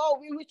should go.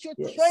 We should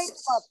train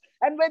them up.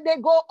 And when they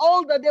go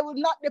older, they will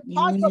not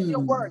depart from your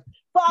word.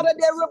 Father,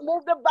 they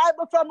remove the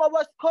Bible from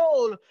our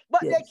school,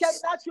 but they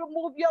cannot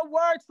remove your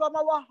words from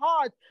our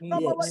heart,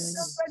 from our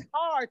children's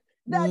heart.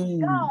 That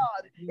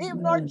God,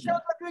 even our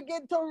children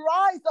begin to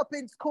rise up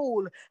in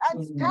school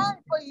and stand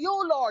for you,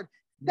 Lord.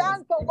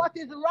 Stand for what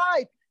is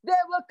right. They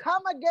will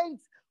come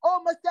against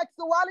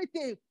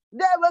homosexuality.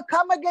 They will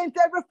come against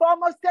every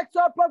form of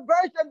sexual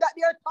perversion that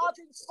they are taught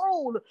in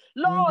school.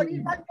 Lord,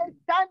 even as they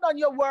stand on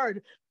your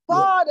word.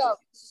 Father,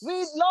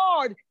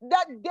 Lord,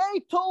 that they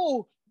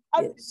too,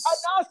 and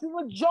us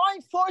will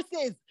join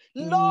forces,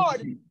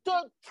 Lord,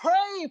 to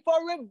pray for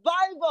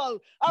revival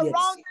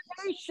around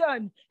the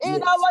nation,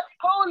 in our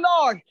school,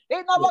 Lord,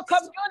 in our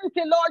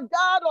community, Lord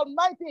God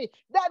Almighty,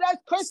 that as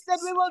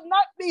Christians we will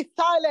not be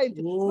silent.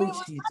 We will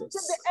not give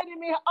the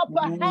enemy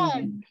upper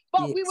hand,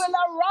 but we will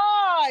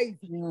arise.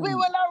 We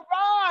will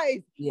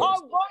arise.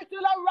 Our voice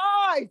will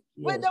arise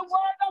with the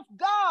word of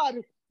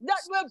God that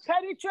will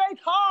penetrate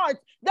hearts,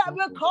 that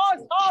will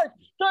cause hearts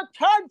to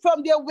turn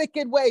from their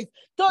wicked ways,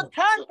 to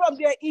turn from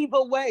their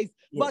evil ways,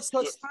 but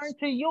to turn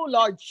to you,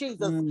 Lord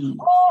Jesus.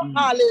 Oh,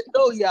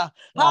 hallelujah.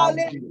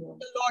 Hallelujah,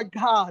 Lord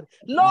God.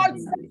 Lord,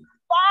 send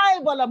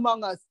revival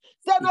among us.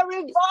 Send a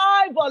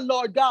revival,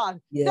 Lord God.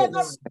 Send a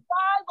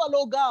revival,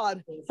 oh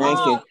God.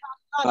 Thank you.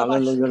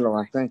 Hallelujah,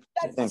 Lord. Thank you.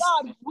 That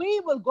God,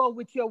 we will go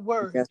with your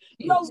word.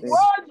 Your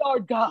word,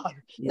 Lord God,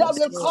 that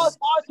will cause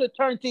hearts to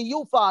turn to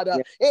you,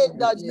 Father, in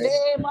the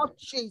name of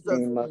Jesus.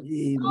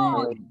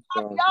 Lord,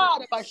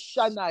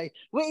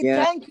 we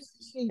thank you,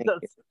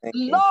 Jesus.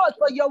 Lord,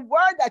 for your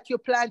word that you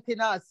plant in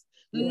us.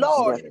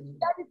 Lord,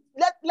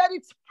 let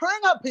it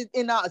spring up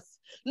in us.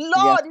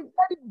 Lord,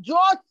 let it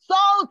draw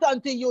souls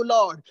unto you,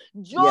 Lord.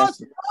 Draw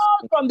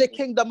souls from the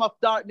kingdom of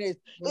darkness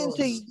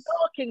into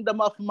your kingdom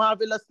of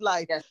marvelous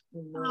light.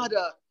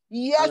 Father,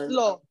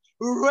 Lord,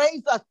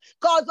 raise us,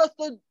 cause us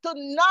to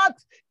not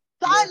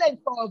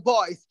silence our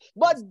voice,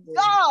 but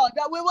God,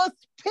 that we will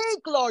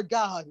speak, Lord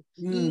God.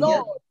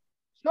 Lord,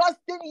 trust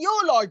in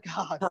you, Lord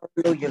God.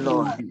 Hallelujah,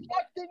 Lord.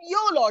 Trust in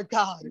you, Lord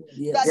God.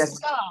 That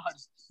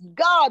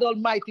God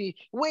Almighty,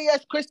 we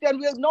as Christians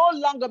will no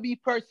longer be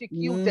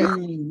persecuted.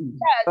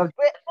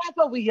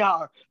 Wherever we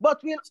are,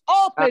 but we'll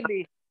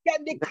openly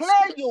can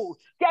declare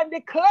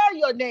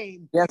your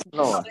name. Yes,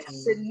 Lord.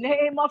 In the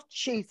name of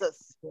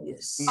Jesus.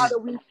 Father,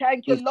 we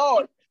thank you,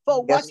 Lord,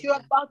 for what you're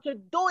about to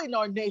do in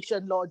our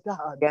nation, Lord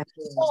God.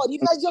 Lord,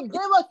 even as you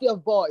give us your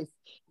voice,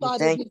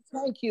 Father, we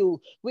thank you.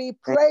 We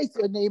praise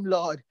your name,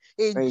 Lord.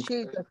 In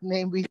Jesus'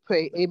 name we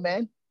pray.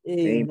 Amen.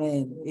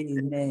 Amen.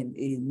 Amen.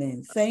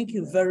 Amen. Thank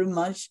you very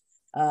much,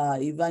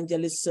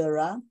 Evangelist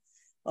Sarah.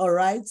 All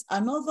right.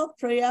 Another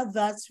prayer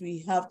that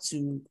we have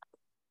to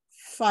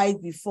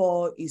fight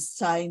before is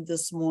time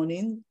this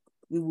morning.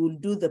 We will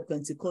do the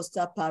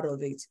Pentecostal part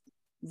of it.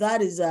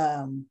 That is,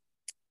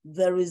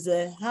 there is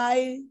a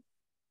high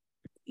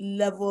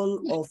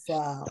level of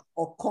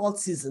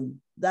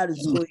occultism that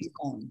is going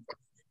on.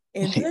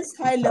 In this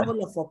high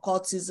level of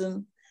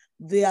occultism,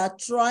 they are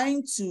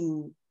trying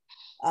to,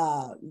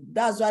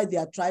 that's why they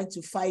are trying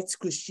to fight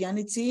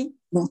Christianity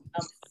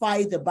and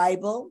fight the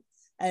Bible.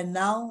 And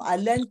now I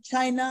learned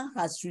China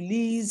has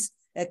released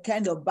a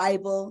kind of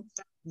Bible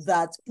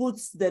that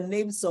puts the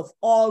names of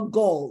all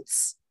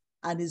gods.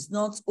 And it's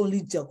not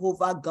only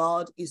Jehovah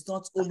God, it's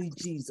not only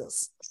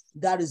Jesus.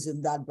 That is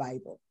in that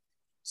Bible.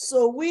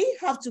 So we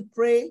have to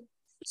pray.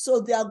 So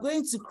they are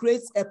going to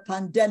create a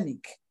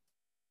pandemic.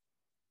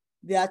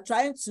 They are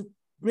trying to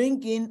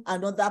bring in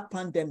another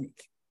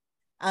pandemic.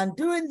 And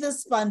during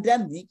this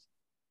pandemic,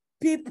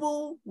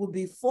 people will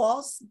be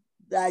forced,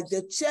 that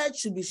the church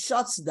should be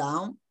shut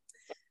down,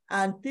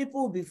 and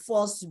people will be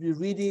forced to be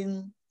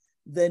reading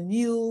the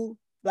new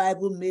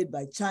Bible made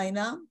by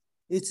China.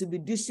 It will be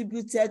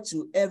distributed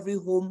to every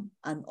home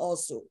and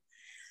also.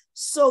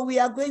 So we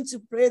are going to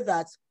pray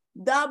that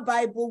that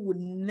Bible will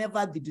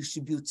never be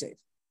distributed.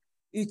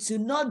 It will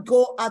not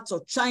go out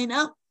of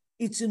China.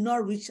 It will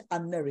not reach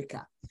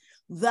America.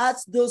 That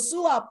those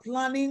who are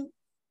planning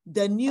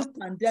the new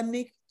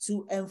pandemic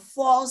to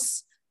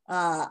enforce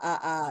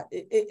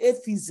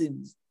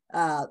atheism,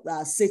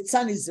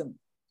 satanism,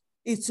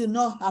 it will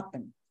not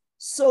happen.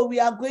 So we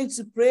are going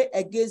to pray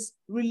against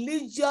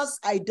religious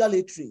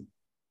idolatry.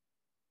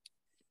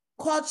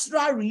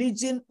 Cultural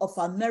religion of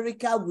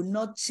America will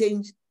not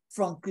change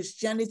from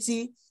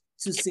Christianity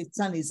to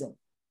Satanism.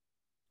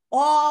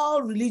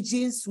 All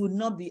religions will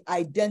not be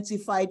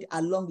identified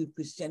along with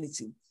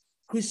Christianity.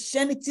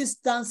 Christianity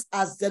stands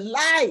as the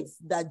life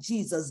that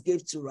Jesus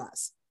gave to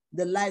us.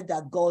 the life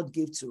that God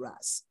gave to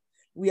us.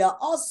 We are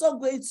also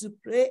going to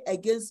pray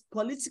against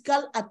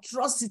political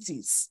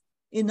atrocities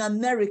in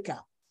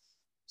America.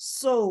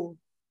 So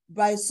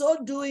by so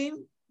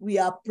doing, we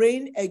are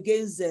praying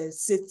against the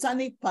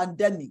satanic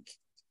pandemic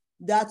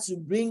that will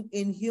bring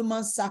in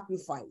human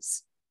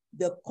sacrifice,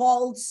 the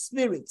cult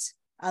spirit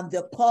and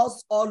the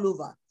cults all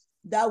over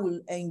that will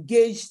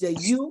engage the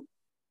youth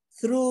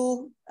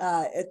through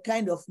a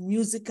kind of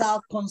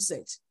musical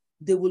concert.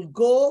 They will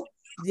go,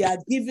 they are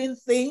given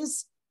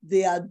things,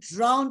 they are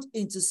drowned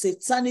into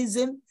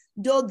Satanism,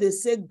 though they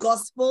say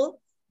gospel,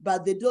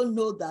 but they don't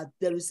know that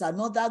there is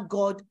another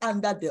God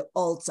under the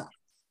altar.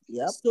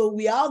 Yep. So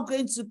we are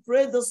going to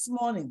pray this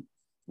morning.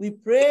 We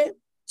pray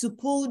to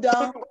pull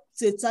down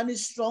satanic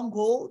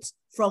strongholds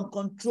from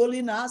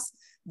controlling us,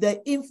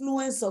 the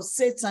influence of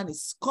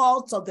Satanists,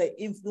 cults of the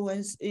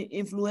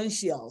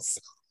influentials.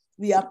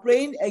 We are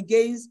praying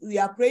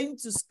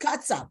to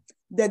scatter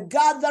the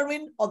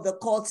gathering of the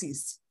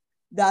cultists,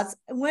 that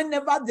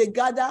whenever they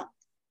gather,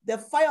 the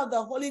fire of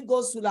the Holy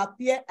Ghost will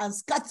appear and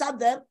scatter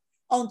them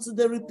until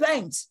they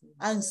repent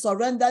and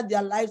surrender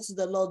their lives to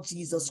the Lord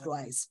Jesus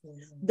Christ.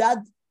 That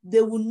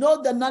they will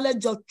know the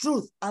knowledge of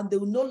truth and they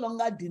will no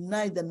longer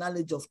deny the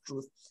knowledge of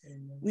truth.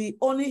 We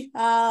only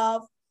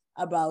have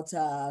about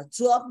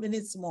 12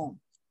 minutes more.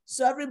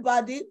 So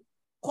everybody,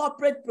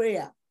 corporate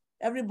prayer.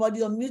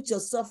 Everybody unmute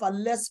yourself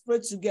and let's pray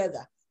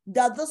together.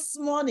 That this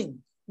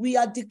morning, we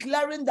are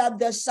declaring that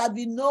there shall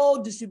be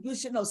no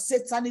distribution of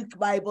satanic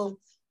Bible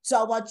to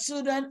our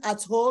children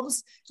at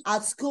homes,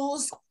 at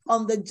schools,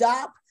 on the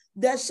job.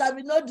 There shall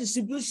be no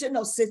distribution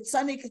of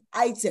satanic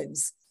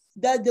items,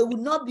 that they will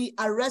not be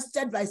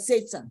arrested by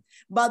Satan,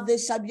 but they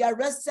shall be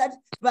arrested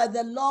by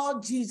the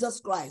Lord Jesus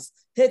Christ.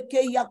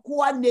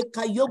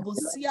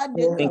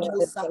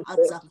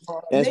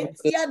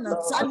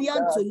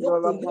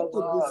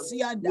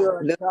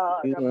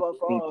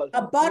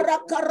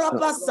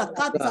 Abarakaraba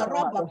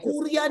sakataraba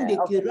kuriande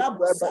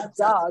kirabu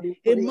sata.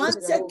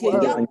 Emante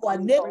keyakwa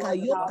neka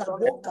yoka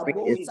boka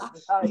bosa.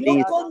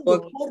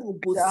 Yokondo koru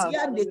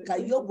bosiande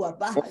kayobu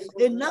ba.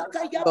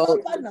 Enaka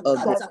yababa na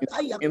kata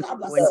kaya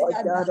kaba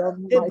sianda.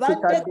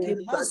 Ebande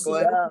kemasu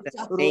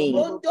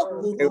rondo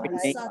kurubu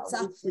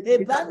sata.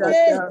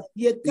 Ebande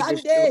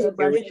yekande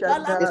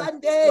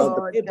yekalakande.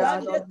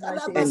 Ebande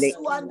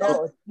kalabasuanda.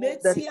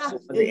 Metia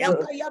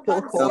elaka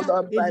yabansia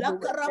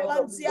elaka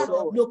rabansia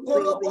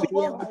nokoro.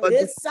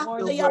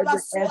 Esaka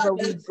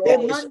yabaswanda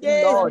emande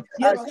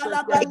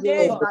yekalabande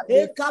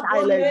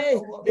ekabone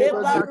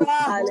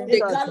ebara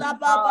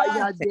ekalababa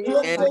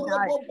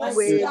yokorobo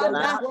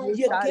basianda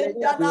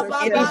yekenda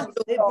baba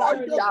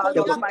ebando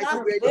koyaka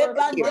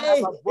ebande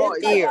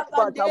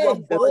ekalabande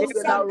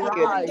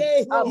osabande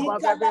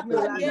ikalabande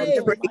okorakata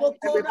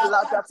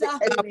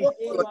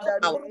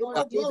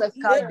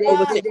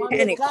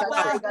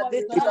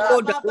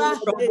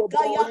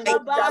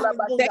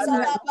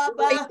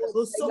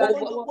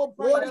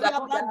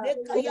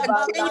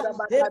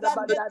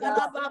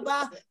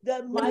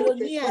the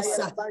millionaires,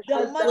 the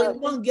money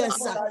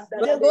mongers,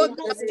 they will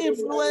not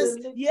influence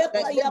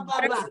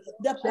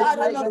the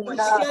pattern of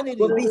Christianity.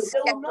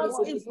 They will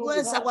not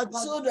influence our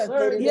children.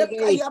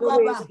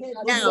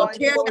 Now,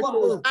 tear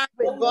down.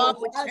 God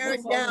will tear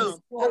it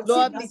down.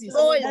 Lord,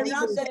 destroy the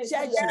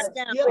churches.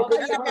 They will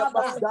not shut down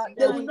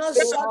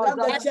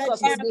the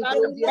churches. They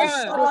will not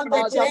shut down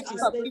the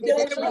churches. They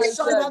will not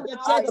shut down the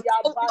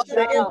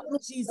churches.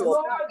 Jesus.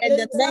 In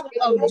the name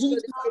of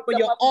Jesus, for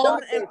your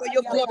honor and for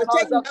your glory.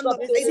 Take down the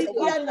place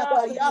of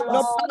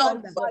no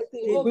power.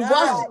 We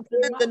wash it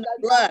in the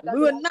blood. We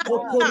will not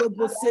stating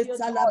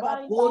the name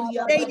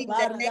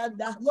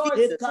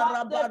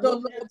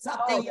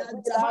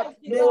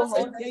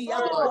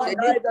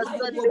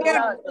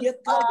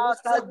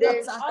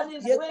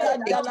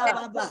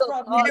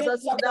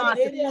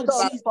of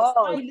Jesus.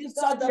 We lift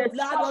up the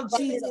blood of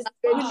Jesus.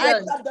 We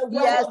lift up the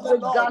word of the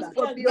Lord.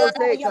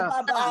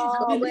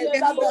 We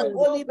lift up the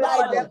Holy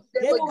Bible.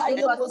 Let them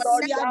repent.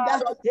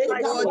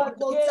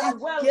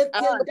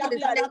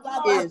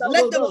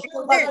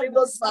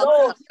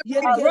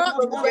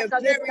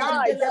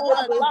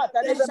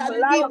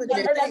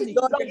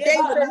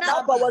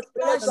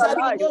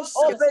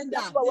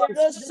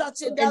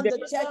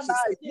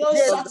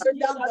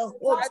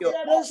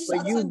 For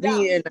you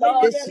being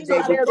this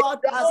day, God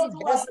has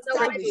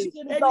established.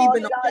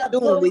 Even on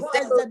doing, we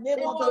thank the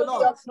name of the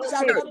Lord.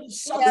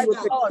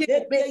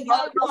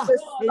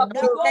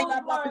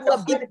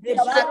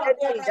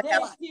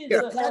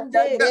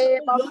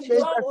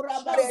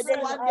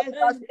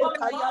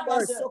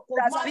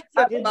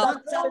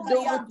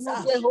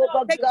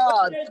 Jehovah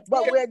God,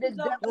 but where the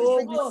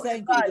devil we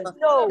thank you.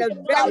 the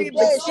very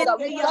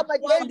we come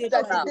against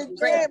that in the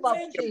name name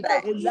of Jesus.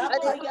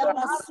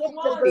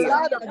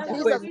 And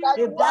if you have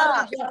the blood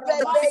of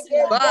Jesus right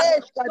now,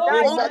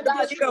 Only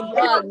fear of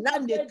God,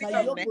 not the fear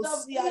of man,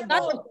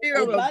 not the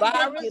fear of a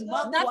virus,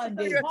 not the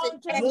fear of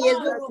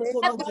Satanism,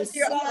 not the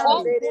fear of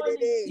all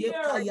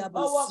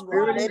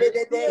spirit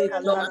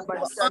Lord, we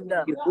will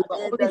honor you. We will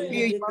in only the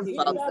fear name you, of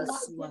Father,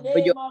 Jesus. for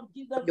your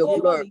glory. Your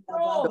glory.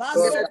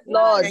 Yes,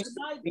 Lord. Thank you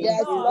for being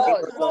Yes, here,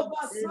 Lord. Lord.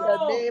 In the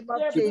name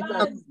of You Jesus.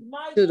 come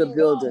to the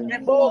building.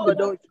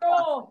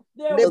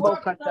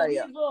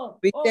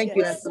 We thank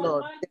you, Yes, Father,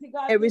 Lord.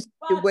 that every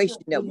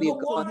situation that we are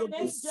going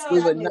through, we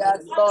will not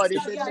Yes, Lord.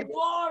 In the name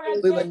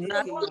of we will Jesus.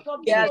 not allow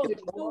Yes,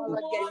 anything, we war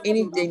against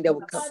anything that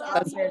will come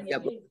darkness.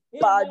 that will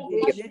God,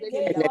 fear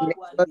in the name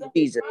of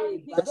Jesus.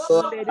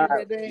 So, Lord,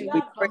 we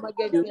we praise come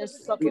against you, their we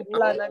subtle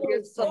honor plan and their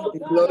you, subtle we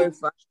plan.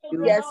 glorify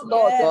you. Yes,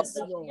 Lord, to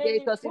Lord,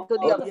 get us into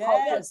the Lord,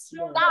 occult.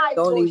 Die, there's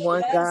only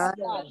one Koshikana,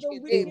 God,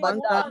 only Shide,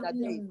 one God, Madana,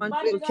 Day. one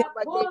We true king. come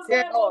against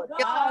it, There Lord.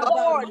 is no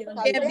Lord, in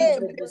the there be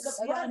name that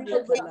we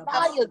will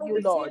rely on you,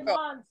 Lord.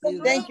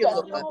 Thank you, Jesus,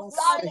 Lord,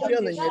 rely for on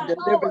healing this and power,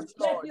 deliverance.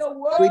 Lord.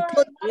 We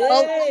put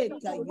both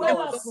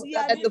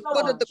at That the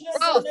foot of the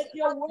cross. darkness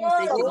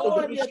Thank of you,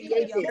 Lord.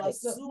 initiated. Thank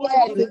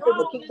Yes, you, into the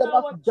Lord. kingdom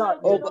of Oh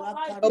darkness. God,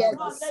 no Yes,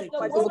 place the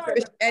over word.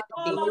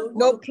 Christianity,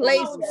 no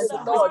place Yes,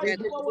 over Lord, in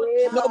Christianity, the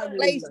name no of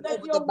place Jesus.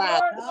 over the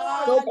Bible,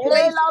 no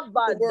place Ela over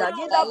the banda, word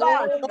of gida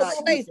God, no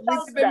basha, place.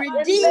 We've been isanda,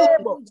 redeemed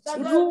elebo,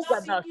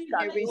 ruga na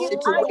every shaki,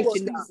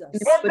 situation that imayota,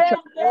 the enemy would try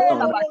to ebende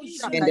la come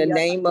in bashaka the yada.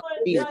 name of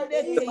In Jesus.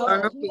 the name of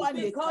Honor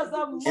Jesus.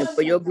 and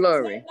for your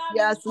glory.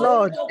 Yes,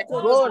 Lord. Thank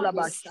Go la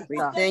We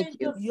bashika. thank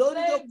you.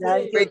 Thank you,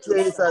 Praise you.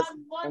 Jesus.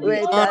 And we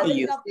We honor thank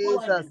you, you.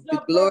 Jesus. We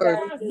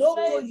glorify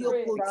Thank you,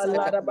 Jesus.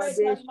 Kalada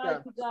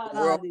badesha. the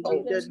world In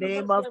over. the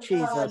name of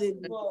Jesus.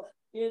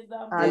 The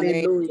name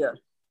Hallelujah.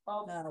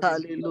 we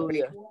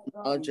Hallelujah.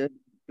 are just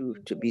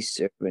to be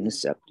served and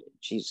accepted. In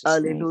Jesus' name.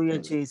 Hallelujah,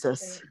 Amen.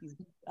 Jesus.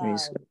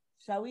 Praise God.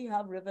 Shall we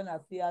have Reverend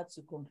Athea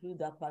to conclude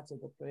that part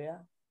of the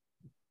prayer?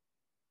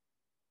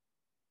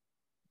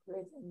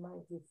 Great and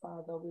mighty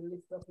Father, we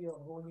lift up your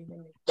holy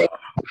name.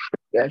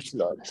 Yes,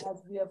 Lord.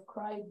 As we have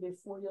cried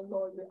before you,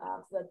 Lord, we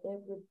ask that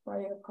every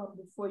prayer come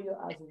before you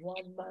as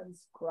one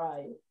man's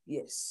cry.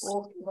 Yes.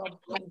 Oh, King of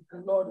Kings, the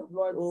Lord of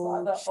Lords,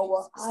 Father, Jesus.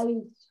 our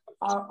eyes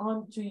are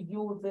unto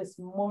you this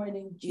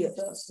morning,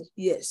 Jesus.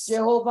 Yes.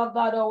 Jehovah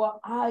God, our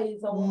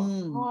eyes, our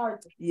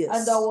heart,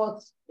 and our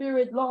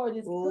spirit, Lord,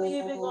 is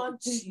cleaving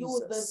unto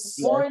you this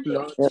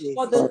morning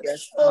for the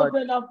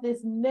children of this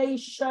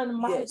nation,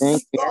 mighty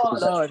Thank you, God.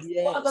 Jesus. Lord,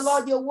 Father,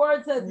 Lord, your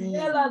word says,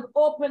 hell has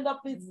opened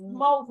up its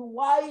mouth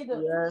wide,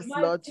 yes,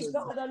 Lord mighty Jesus.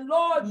 God, and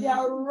Lord, they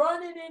are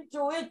running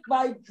into it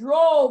by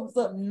droves.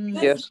 This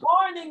Yes,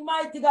 morning,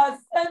 mighty God,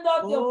 send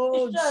out your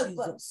fishers,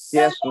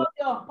 send yes, Lord. out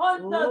your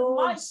hunters,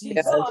 mighty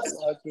Yes, God. Lord Jesus.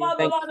 Father,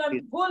 Thank Lord, you.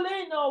 and pull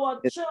in our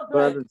Yes, children,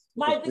 brothers,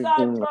 mighty we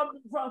God, do.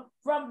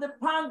 from the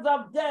pangs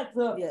of death,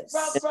 Yes.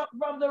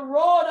 from the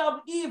road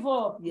of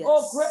evil. Yes.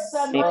 Oh, great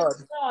and mighty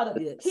Lord.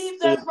 God, Yes. keep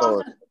them from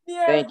Lord. the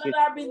snares Thank that you.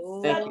 are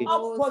being set Thank you.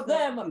 up for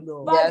them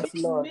by Yes,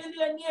 these Lord.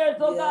 millionaires.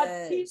 Oh God,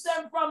 keep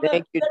them from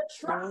Thank you. the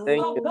traps,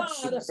 Thank oh you.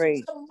 God,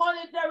 Praise. the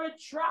monetary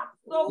traps,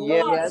 oh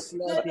Yes, God. Yes,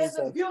 Lord The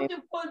Jesus.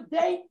 beautiful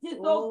deities,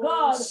 oh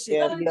God, yes, that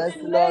Yes, has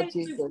been Lord laid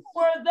Jesus.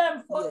 before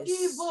them for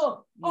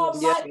evil. yes,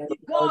 Almighty Lord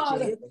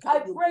God, Jesus. I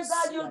pray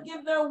God you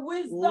give them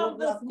wisdom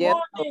this yes,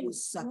 morning,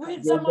 Give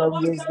wisdom of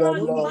them wisdom,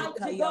 utterance, Lord.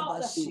 mighty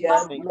God.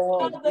 Yes, Thank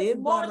Lord. God, this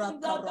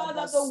morning, God,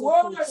 that the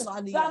word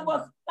that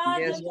was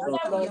yes, planted in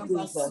Lord. Yes, them Lord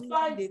will Jesus.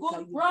 find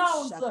good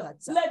grounds.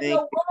 Let Thank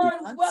your you,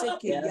 Jesus. word dwell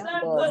up in Yes,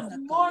 them Lord. this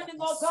morning,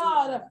 oh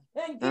God,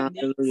 and give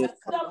them Hallelujah.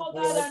 wisdom, oh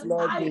God, Yes, and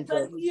Lord eyes Jesus.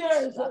 and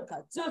ears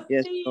to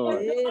Yes, see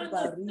Lord. and to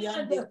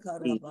understand the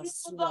Jesus.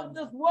 things of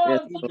this Yes,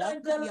 world, Lord.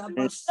 and deliver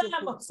Thank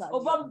them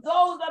from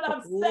those that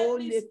have set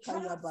these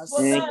traps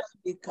for Thank them.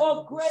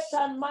 Oh, great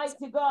and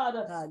mighty God,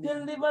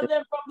 deliver you.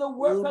 them from the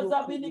workers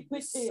of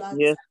iniquity.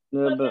 Yes,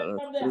 Deliver them deliver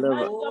us. from the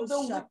Deliver us. hands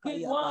of the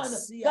wicked one,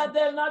 that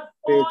they'll not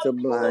fall Spiritual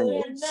into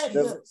blindness. their net.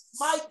 Deliver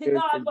Mighty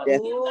God, spiritual but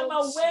death. give them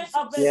a way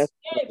of Yes,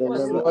 Lord. escape. Yes,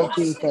 Deliver us. Lord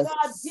Mighty Jesus.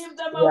 God, give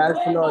them a Yes,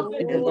 way Lord. of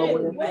Give them a escape.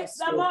 way of Wake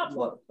them escape.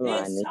 up in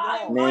Blindness.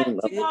 time, Name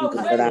of mighty God.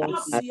 Jesus. Yes, That Wake Lord our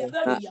up eyes Jesus.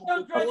 the not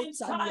children in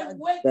time.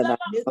 Wake that them up,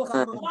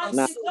 our mind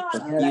not mighty God.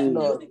 Yes, Let confused. them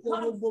Lord.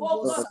 become Lord.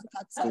 focused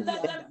We and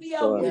let thank them be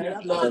you, Lord. aware Yes,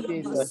 of Lord That the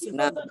we will Jesus.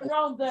 not evils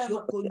around them.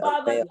 of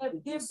Father,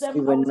 fail. give them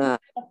We a will way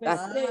not of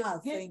escape.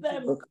 Give Thank you,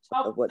 them Lord. because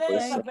a of what they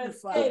place say. of Thank you,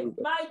 But Father. we escape.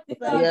 will Mighty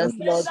fulfill God, Yes,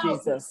 them. Lord send out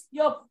Jesus.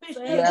 your fishers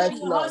Thank Yes,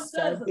 and you, Lord. hunters.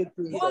 Thank you,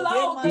 Jesus. Pull Jesus.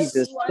 out this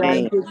Jesus' morning,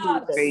 name. Thank you,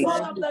 God, Jesus. Praise. some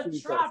Thank of you, the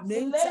Jesus. traps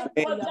laid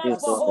Thank for them you,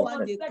 for Lord. That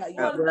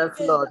homosexual Yes,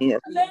 living, Lord. yes,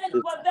 laid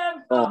to for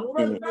them walk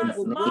for in it in perverse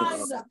the name of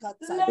mind,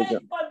 the, laid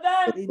for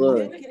the them for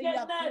blood. wickedness.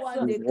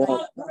 We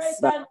walk Oh, great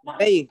by and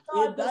mighty faith.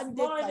 God, this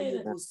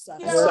morning,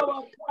 hear Yes,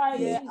 our cry,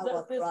 Hear Jesus,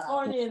 our this cry.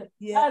 morning,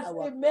 Hear as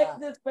our we make cry.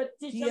 this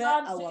petition Hear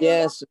unto our you, Lord.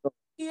 Yes, Lord.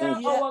 Thank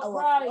hear you. our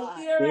cry.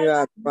 Hear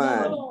our Hear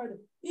cry. Lord.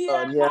 Hear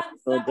Lord, yes,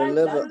 Lord, answer and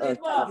deliver us deliver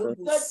from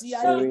the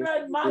every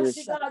children,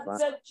 mighty spiritual God. fire.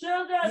 The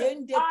children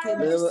are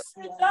Deliver us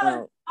repentance,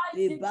 out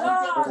mighty from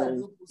God.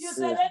 every You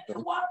said spiritual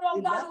anyone,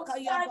 oh God,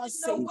 who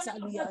stands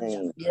in the way of the name.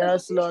 children of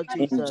Yes, Lord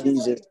Israel, In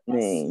Jesus. Jesus'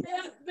 name. they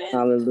have been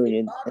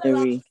Hallelujah.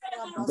 Every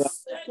dark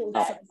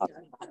generated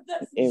power at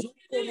the every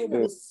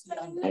beginning. spirit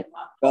Deliver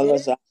fell our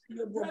us out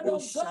children, oh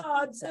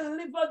God.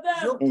 Deliver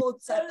them. in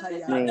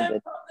Deliver name them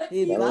that from the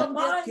fell us evil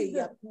mind.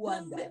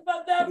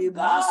 Deliver them,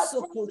 God,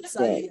 from the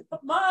dead. evil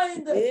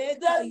mind.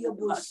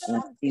 Deliver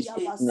them, In Jesus'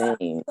 Jesus.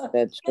 name,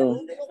 that your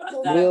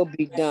Deliver them. will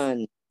be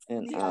done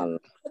in our life.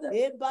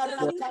 Yes,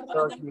 Deliver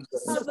Lord them,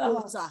 Jesus.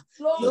 Father.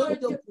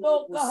 Lord, you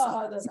know,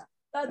 God,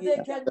 that they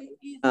can be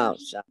Out,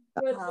 easily shout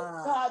out, with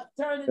God.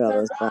 Turn it fell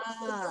around us out,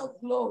 for your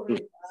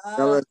glory.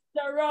 fell us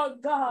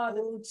Around God.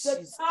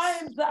 The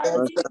times are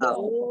Yes, out.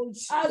 evil.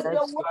 As yes,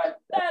 your word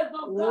says,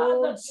 oh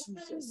God,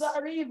 the times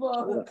are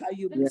evil.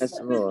 Yes,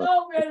 We Lord.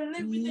 know we're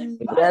living in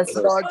yes,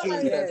 final Lord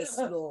times. Jesus.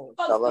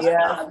 But Fell us Yes,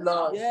 out. God,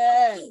 Lord. God,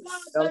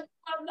 that you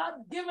have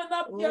not given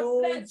up your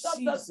place of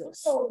the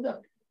throne.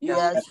 You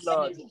Yes,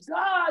 Lord. remain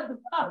God,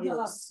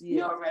 Father.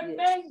 You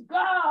remain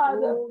God.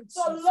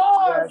 So,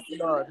 Lord, Yes,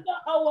 Lord.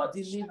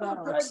 deliver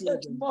our children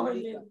this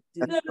morning.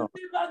 Yes, Lord.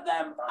 Deliver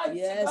them,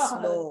 mighty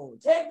God.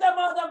 Take them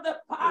out of the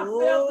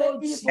pathway of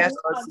the evil Yes,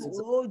 one.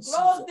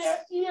 Close their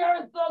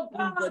ears, oh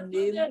God, to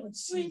their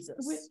sweet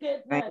thank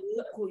wickedness.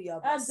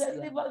 And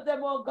deliver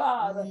them, oh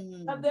God.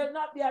 And they'll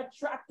not be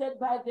attracted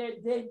by their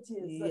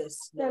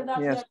dainties. They'll not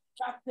be Yes.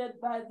 attracted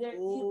by their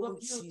evil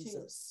beauty.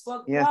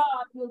 But Yes.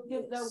 God will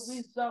give them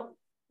wisdom.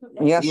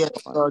 Yes, Yes,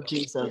 Lord. Lord In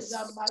Jesus.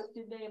 the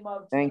mighty name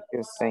of Thank you.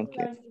 Jesus. Thank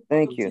you. Thank you for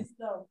Thank the you.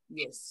 wisdom.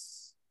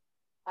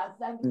 I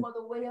thank you for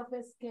the way of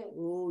escape.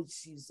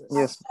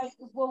 Yes. I thank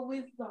you for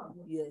wisdom.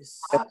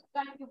 Yes. I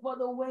thank you for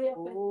the way of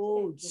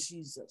Oh, escape.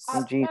 Jesus.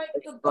 I Jesus. thank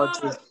you, Lord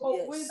God, Jesus. for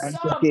Yes. wisdom.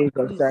 Thank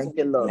you, Jesus. Thank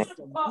you, Lord.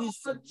 Wisdom, For our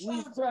wisdom,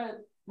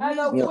 children. And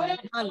a wisdom, way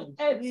knowledge,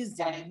 of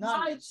wisdom, escape,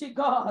 knowledge, mighty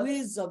God.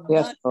 wisdom,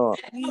 Yes, knowledge, Lord.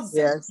 wisdom,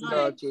 Yes, knowledge,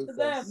 Lord To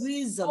them. Jesus.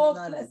 wisdom, Oh,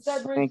 knowledge.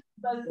 blessed Thank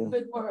the you.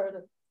 living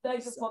word.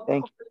 Thank you for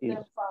Thank covering you,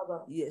 them,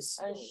 Father, Yes.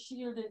 and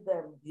shielding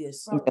them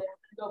Yes. from the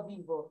hand of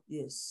evil.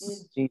 Yes. In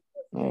Jesus'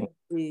 Jesus' name.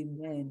 name.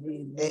 Amen.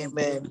 Amen.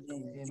 Amen.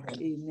 Amen.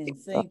 Amen.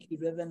 Thank you,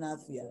 Reverend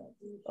Athia.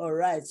 All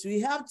right. So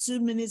we have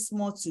 2 minutes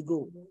more to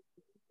go.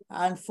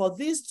 And for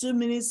these 2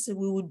 minutes,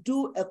 we will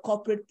do a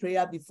corporate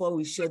prayer before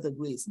we share the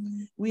grace.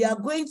 We are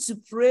going to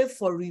pray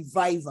for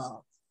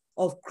revival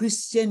of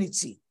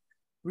Christianity.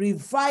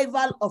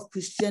 Revival of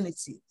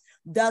Christianity.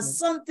 That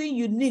something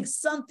unique,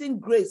 something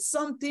great,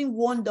 something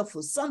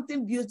wonderful,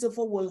 something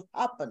beautiful will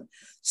happen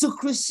to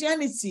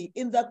Christianity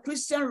in the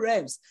Christian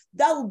realms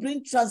that will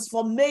bring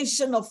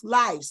transformation of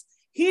lives,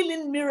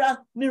 healing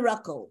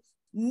miracle,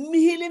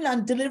 healing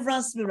and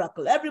deliverance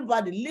miracle.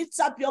 Everybody, lift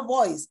up your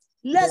voice.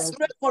 Let's Yes.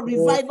 pray for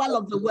revival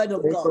of the word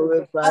of Pray God. for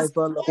As it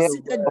revival of was the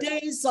in the word.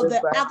 days of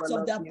the Acts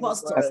Revival of the of your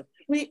Apostles, word.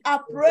 we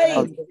are In the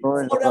praying name of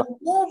Lord, for the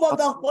move of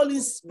the Holy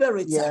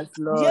Spirit. Yes,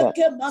 Lord.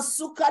 Yeke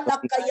masuka la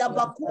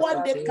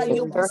kayabakuande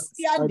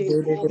kayobusiande,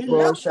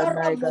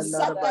 ilakara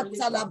musaka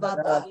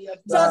talababa.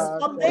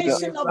 God, send a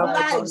Transformation of revival,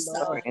 lives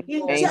Lord.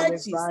 in Send a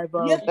churches.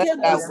 revival. Yeke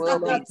let thy will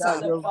Send be us done.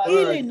 out masakata. your word.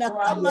 Healing na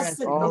Yes,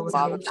 Oh, Lord.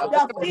 Father God,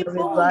 that Send a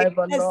people will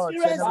revival, Lord.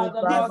 Send a experience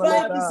Father, Lord revival, oh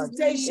divine God, God.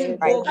 visitation free,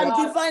 right oh now, and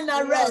God, divine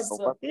free us arrest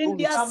over in food,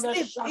 their from the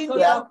sleep, in shackles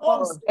their Yes, of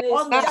homes, Lord.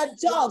 on complacence, their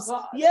oh jobs.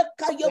 God.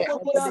 Yeka let Free us, Today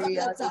oh yobo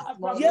and this God,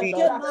 from the morning, free, Yeke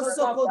Lord. Send shackles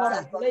a of masokota.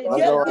 revival, oh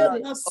Lord Lord, Yeke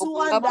God. complacency.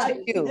 open up masuanda. to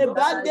Mighty you, God,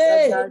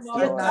 Ebande. in the mighty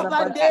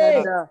Yekabande.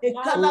 name,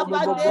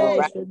 Shana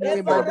mighty Ekalabande. God.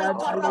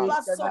 right Ebarakaraba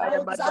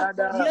Oh sokota. God,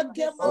 from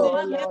Yeke oh,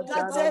 mama Oh Lord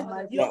God yekate. God,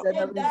 Almighty, now, send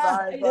a into Yekenda.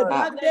 revival.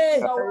 complacency, Ebande.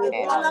 Send a oh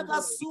God.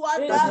 revival.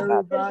 In Send a Ekalabasuanda.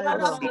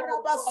 revival.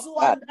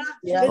 God, Ekalakarabasuanda.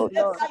 Yes, oh,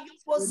 Lord.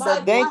 In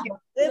the mighty Elekayuposata. name thank you, of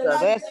Jesus, Jesus.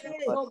 bless Ebande. you,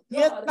 Lord, oh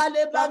God,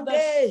 from the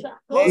Yekalebande.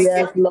 shackles thank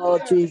Yes, you, of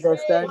Lord Kosakaya. fear.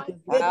 Jesus. Thank you,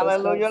 Mighty Jesus. God,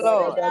 hallelujah, Katada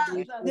Lord, deliver badu us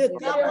we and shiri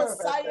fear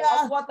babashanda.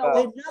 of Nekabosaya. what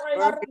God, our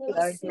friends perfect will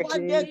Thank you, see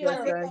and Jesus. Nenakarabasuande. hear,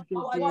 Thank you,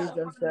 of what Waya. our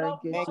Jesus. Thank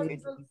loved you, thank ones you,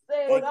 Jesus. will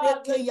say, thank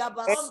God, Odeke when they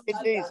thank come you, to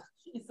you, Yabasakata.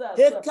 Jesus,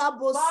 Jesus.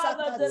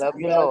 Father, Hekabosakata. love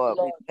you, deliver Yes, Lord,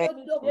 we Lord. thank them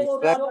you, we today,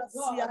 bless oh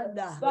God.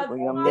 Yodokorabasianda. God, you for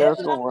your Father,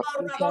 miracle work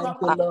Thank from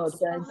you, power, Lord. the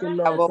Thank you, Lord.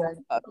 surrender power, to Thank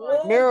God, you, Lord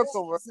Oh,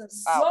 miracle work Jesus.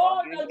 Jesus. power,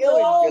 Lord, your and healing, no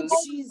your Oh, living,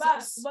 going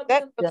back, Jesus. but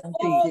set to the Thank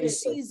you, Oh, submit,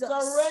 Jesus. Jesus.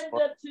 Lord,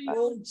 surrender to God,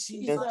 Oh, you, just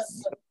Jesus.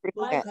 Jesus. the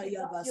Oh, Christian, Mighty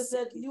God, you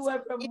said you Kayabasekita.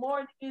 every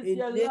morning is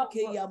your love,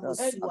 Eneke and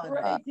Yamusuanda. God,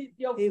 great is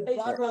your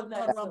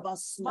faithfulness.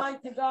 Ebarakarabasua.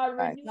 Mighty God,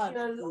 right, renew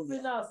your love Hallelujah.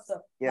 in us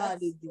yes, and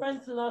Hallelujah.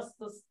 strengthen us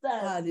to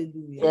stand.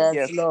 Hallelujah. In Yes,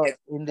 yes, Lord.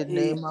 In the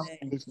name of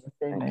Amen. Jesus.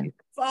 thank Amen. you,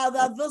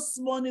 Father, this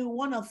morning we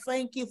want to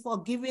thank you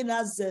for giving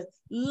us the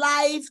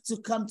life to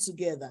come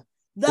together.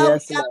 That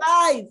Yes, we are Lord.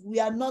 alive. We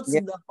are not yes,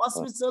 in the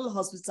hospital,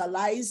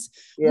 hospitalized.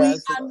 We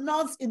Yes, are Lord.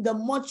 not in the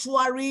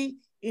mortuary,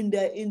 in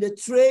the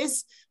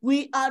trace.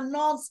 We are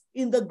not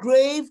in the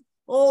grave.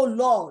 Oh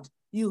Lord,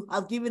 you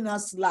have given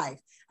us life.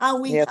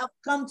 And we yes, have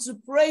come to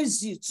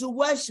praise you, to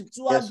worship,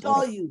 to yes,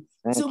 adore you,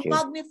 to thank you,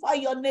 magnify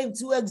your name,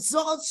 to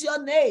exalt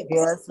your name.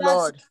 Yes, That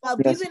Lord. you have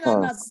yes, given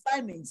an Lord,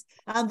 assignment.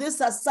 And this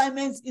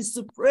assignment is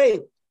to pray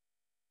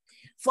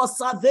for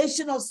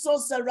salvation of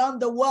souls around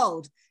the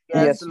world.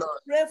 Yes, To Lord.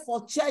 pray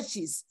for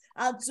churches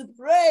and to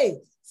pray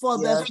for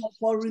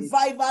for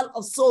revival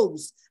of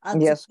souls and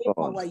to pray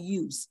for our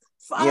youth.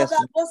 Father,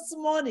 this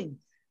morning,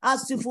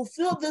 as you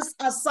fulfill this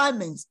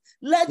assignment,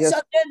 let your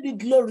name be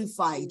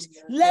glorified.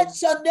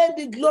 Let your name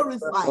be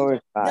glorified.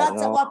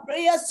 That our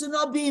prayers do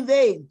not be in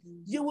vain.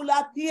 You will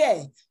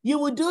appear. You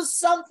will do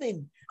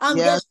something. And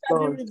there shall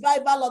be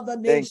revival of the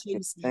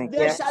nations.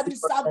 There shall be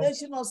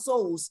salvation of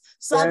souls,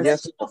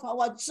 salvation of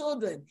our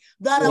children,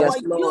 that our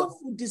youth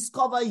will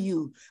discover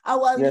you,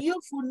 our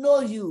youth will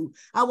know you,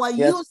 our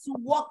youth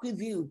will walk with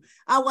you,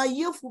 our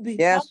youth will be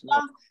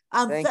hunger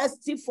and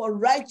thirsty for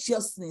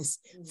righteousness.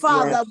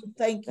 Father, we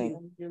thank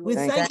you. We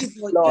thank you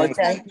for each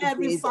and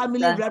every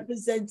family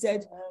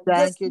represented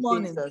this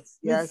morning.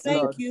 We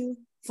thank you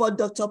for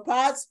Dr.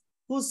 Pat,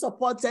 who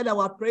supported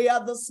our prayer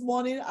this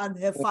morning, and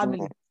her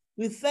family.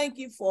 We thank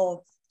you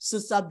for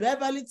Sister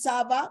Beverly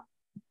Tava.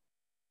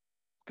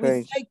 We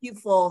thank you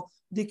for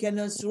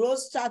Deaconess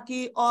Rose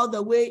Chaki all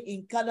the way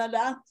in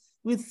Canada.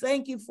 We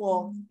thank you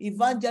for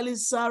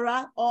Evangelist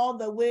Sarah all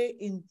the way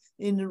in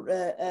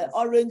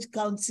Orange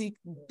County,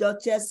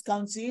 Dutchess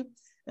County,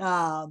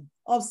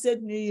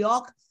 upstate New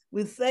York.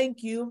 We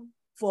thank you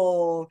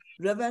for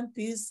Reverend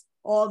Peace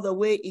all the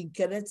way in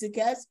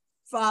Connecticut,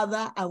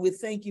 Father, and we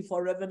thank you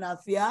for Reverend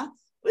Afia.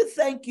 We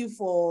thank you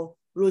for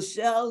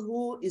Rochelle,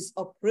 who is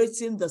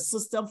operating the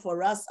system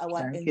for us,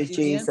 our engineer. You,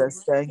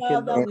 Jesus. Thank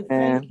Father, you, Lord. We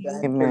thank you.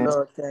 Thank you,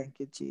 Lord. Thank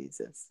you,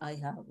 Jesus. I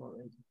have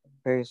already.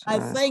 I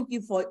thank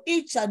you for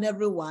each and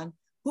every one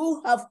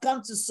who have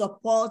come to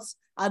support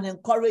and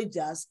encourage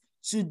us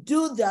to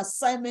do the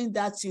assignment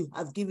that you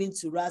have given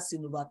to us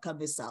in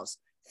Overcomers House.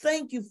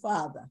 Thank you,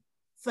 Father.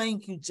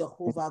 Thank you,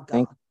 Jehovah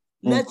God.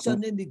 Let your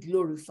name be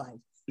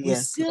glorified. We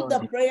seal the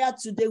prayer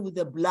today with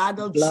the blood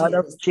of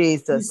Jesus.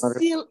 We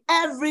seal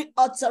every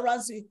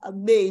utterance we have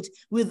made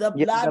with the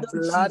blood of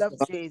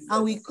Jesus.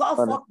 And we call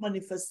forth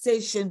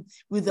manifestation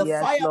with the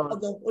fire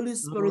of the Holy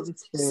Spirit,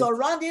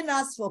 surrounding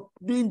us for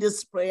doing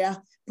this prayer,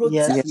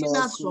 protecting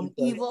us from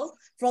evil,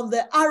 from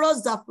the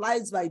arrows that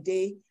flies by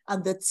day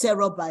and the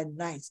terror by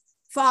night.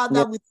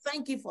 Father, we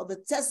thank you for the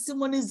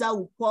testimonies that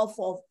will pour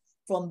forth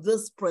from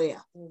this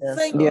prayer.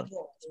 Thank you,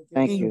 Lord.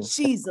 In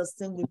Jesus'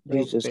 name we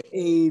pray.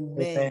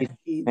 Amen.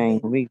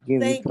 Amen.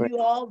 Thank you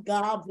all.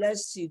 God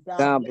bless you.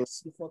 God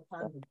bless you for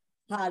coming.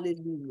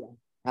 Hallelujah.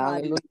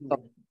 Hallelujah.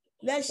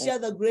 Let's share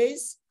the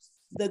grace.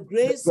 The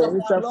grace of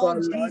our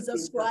Lord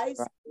Jesus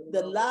Christ,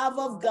 the love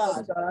of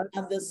God,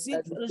 and the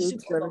sweet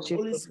fellowship of the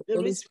Holy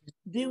Spirit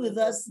be with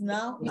us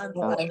now and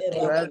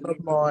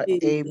forevermore.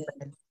 Amen.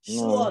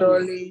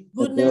 Surely,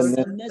 goodness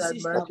and mercy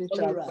shall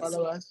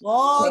follow us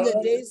all the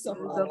days of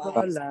our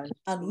lives,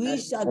 and we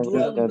shall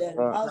dwell in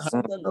the house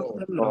of the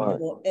Lord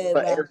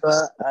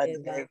forever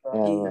and ever.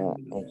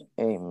 Amen.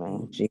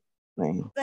 Amen.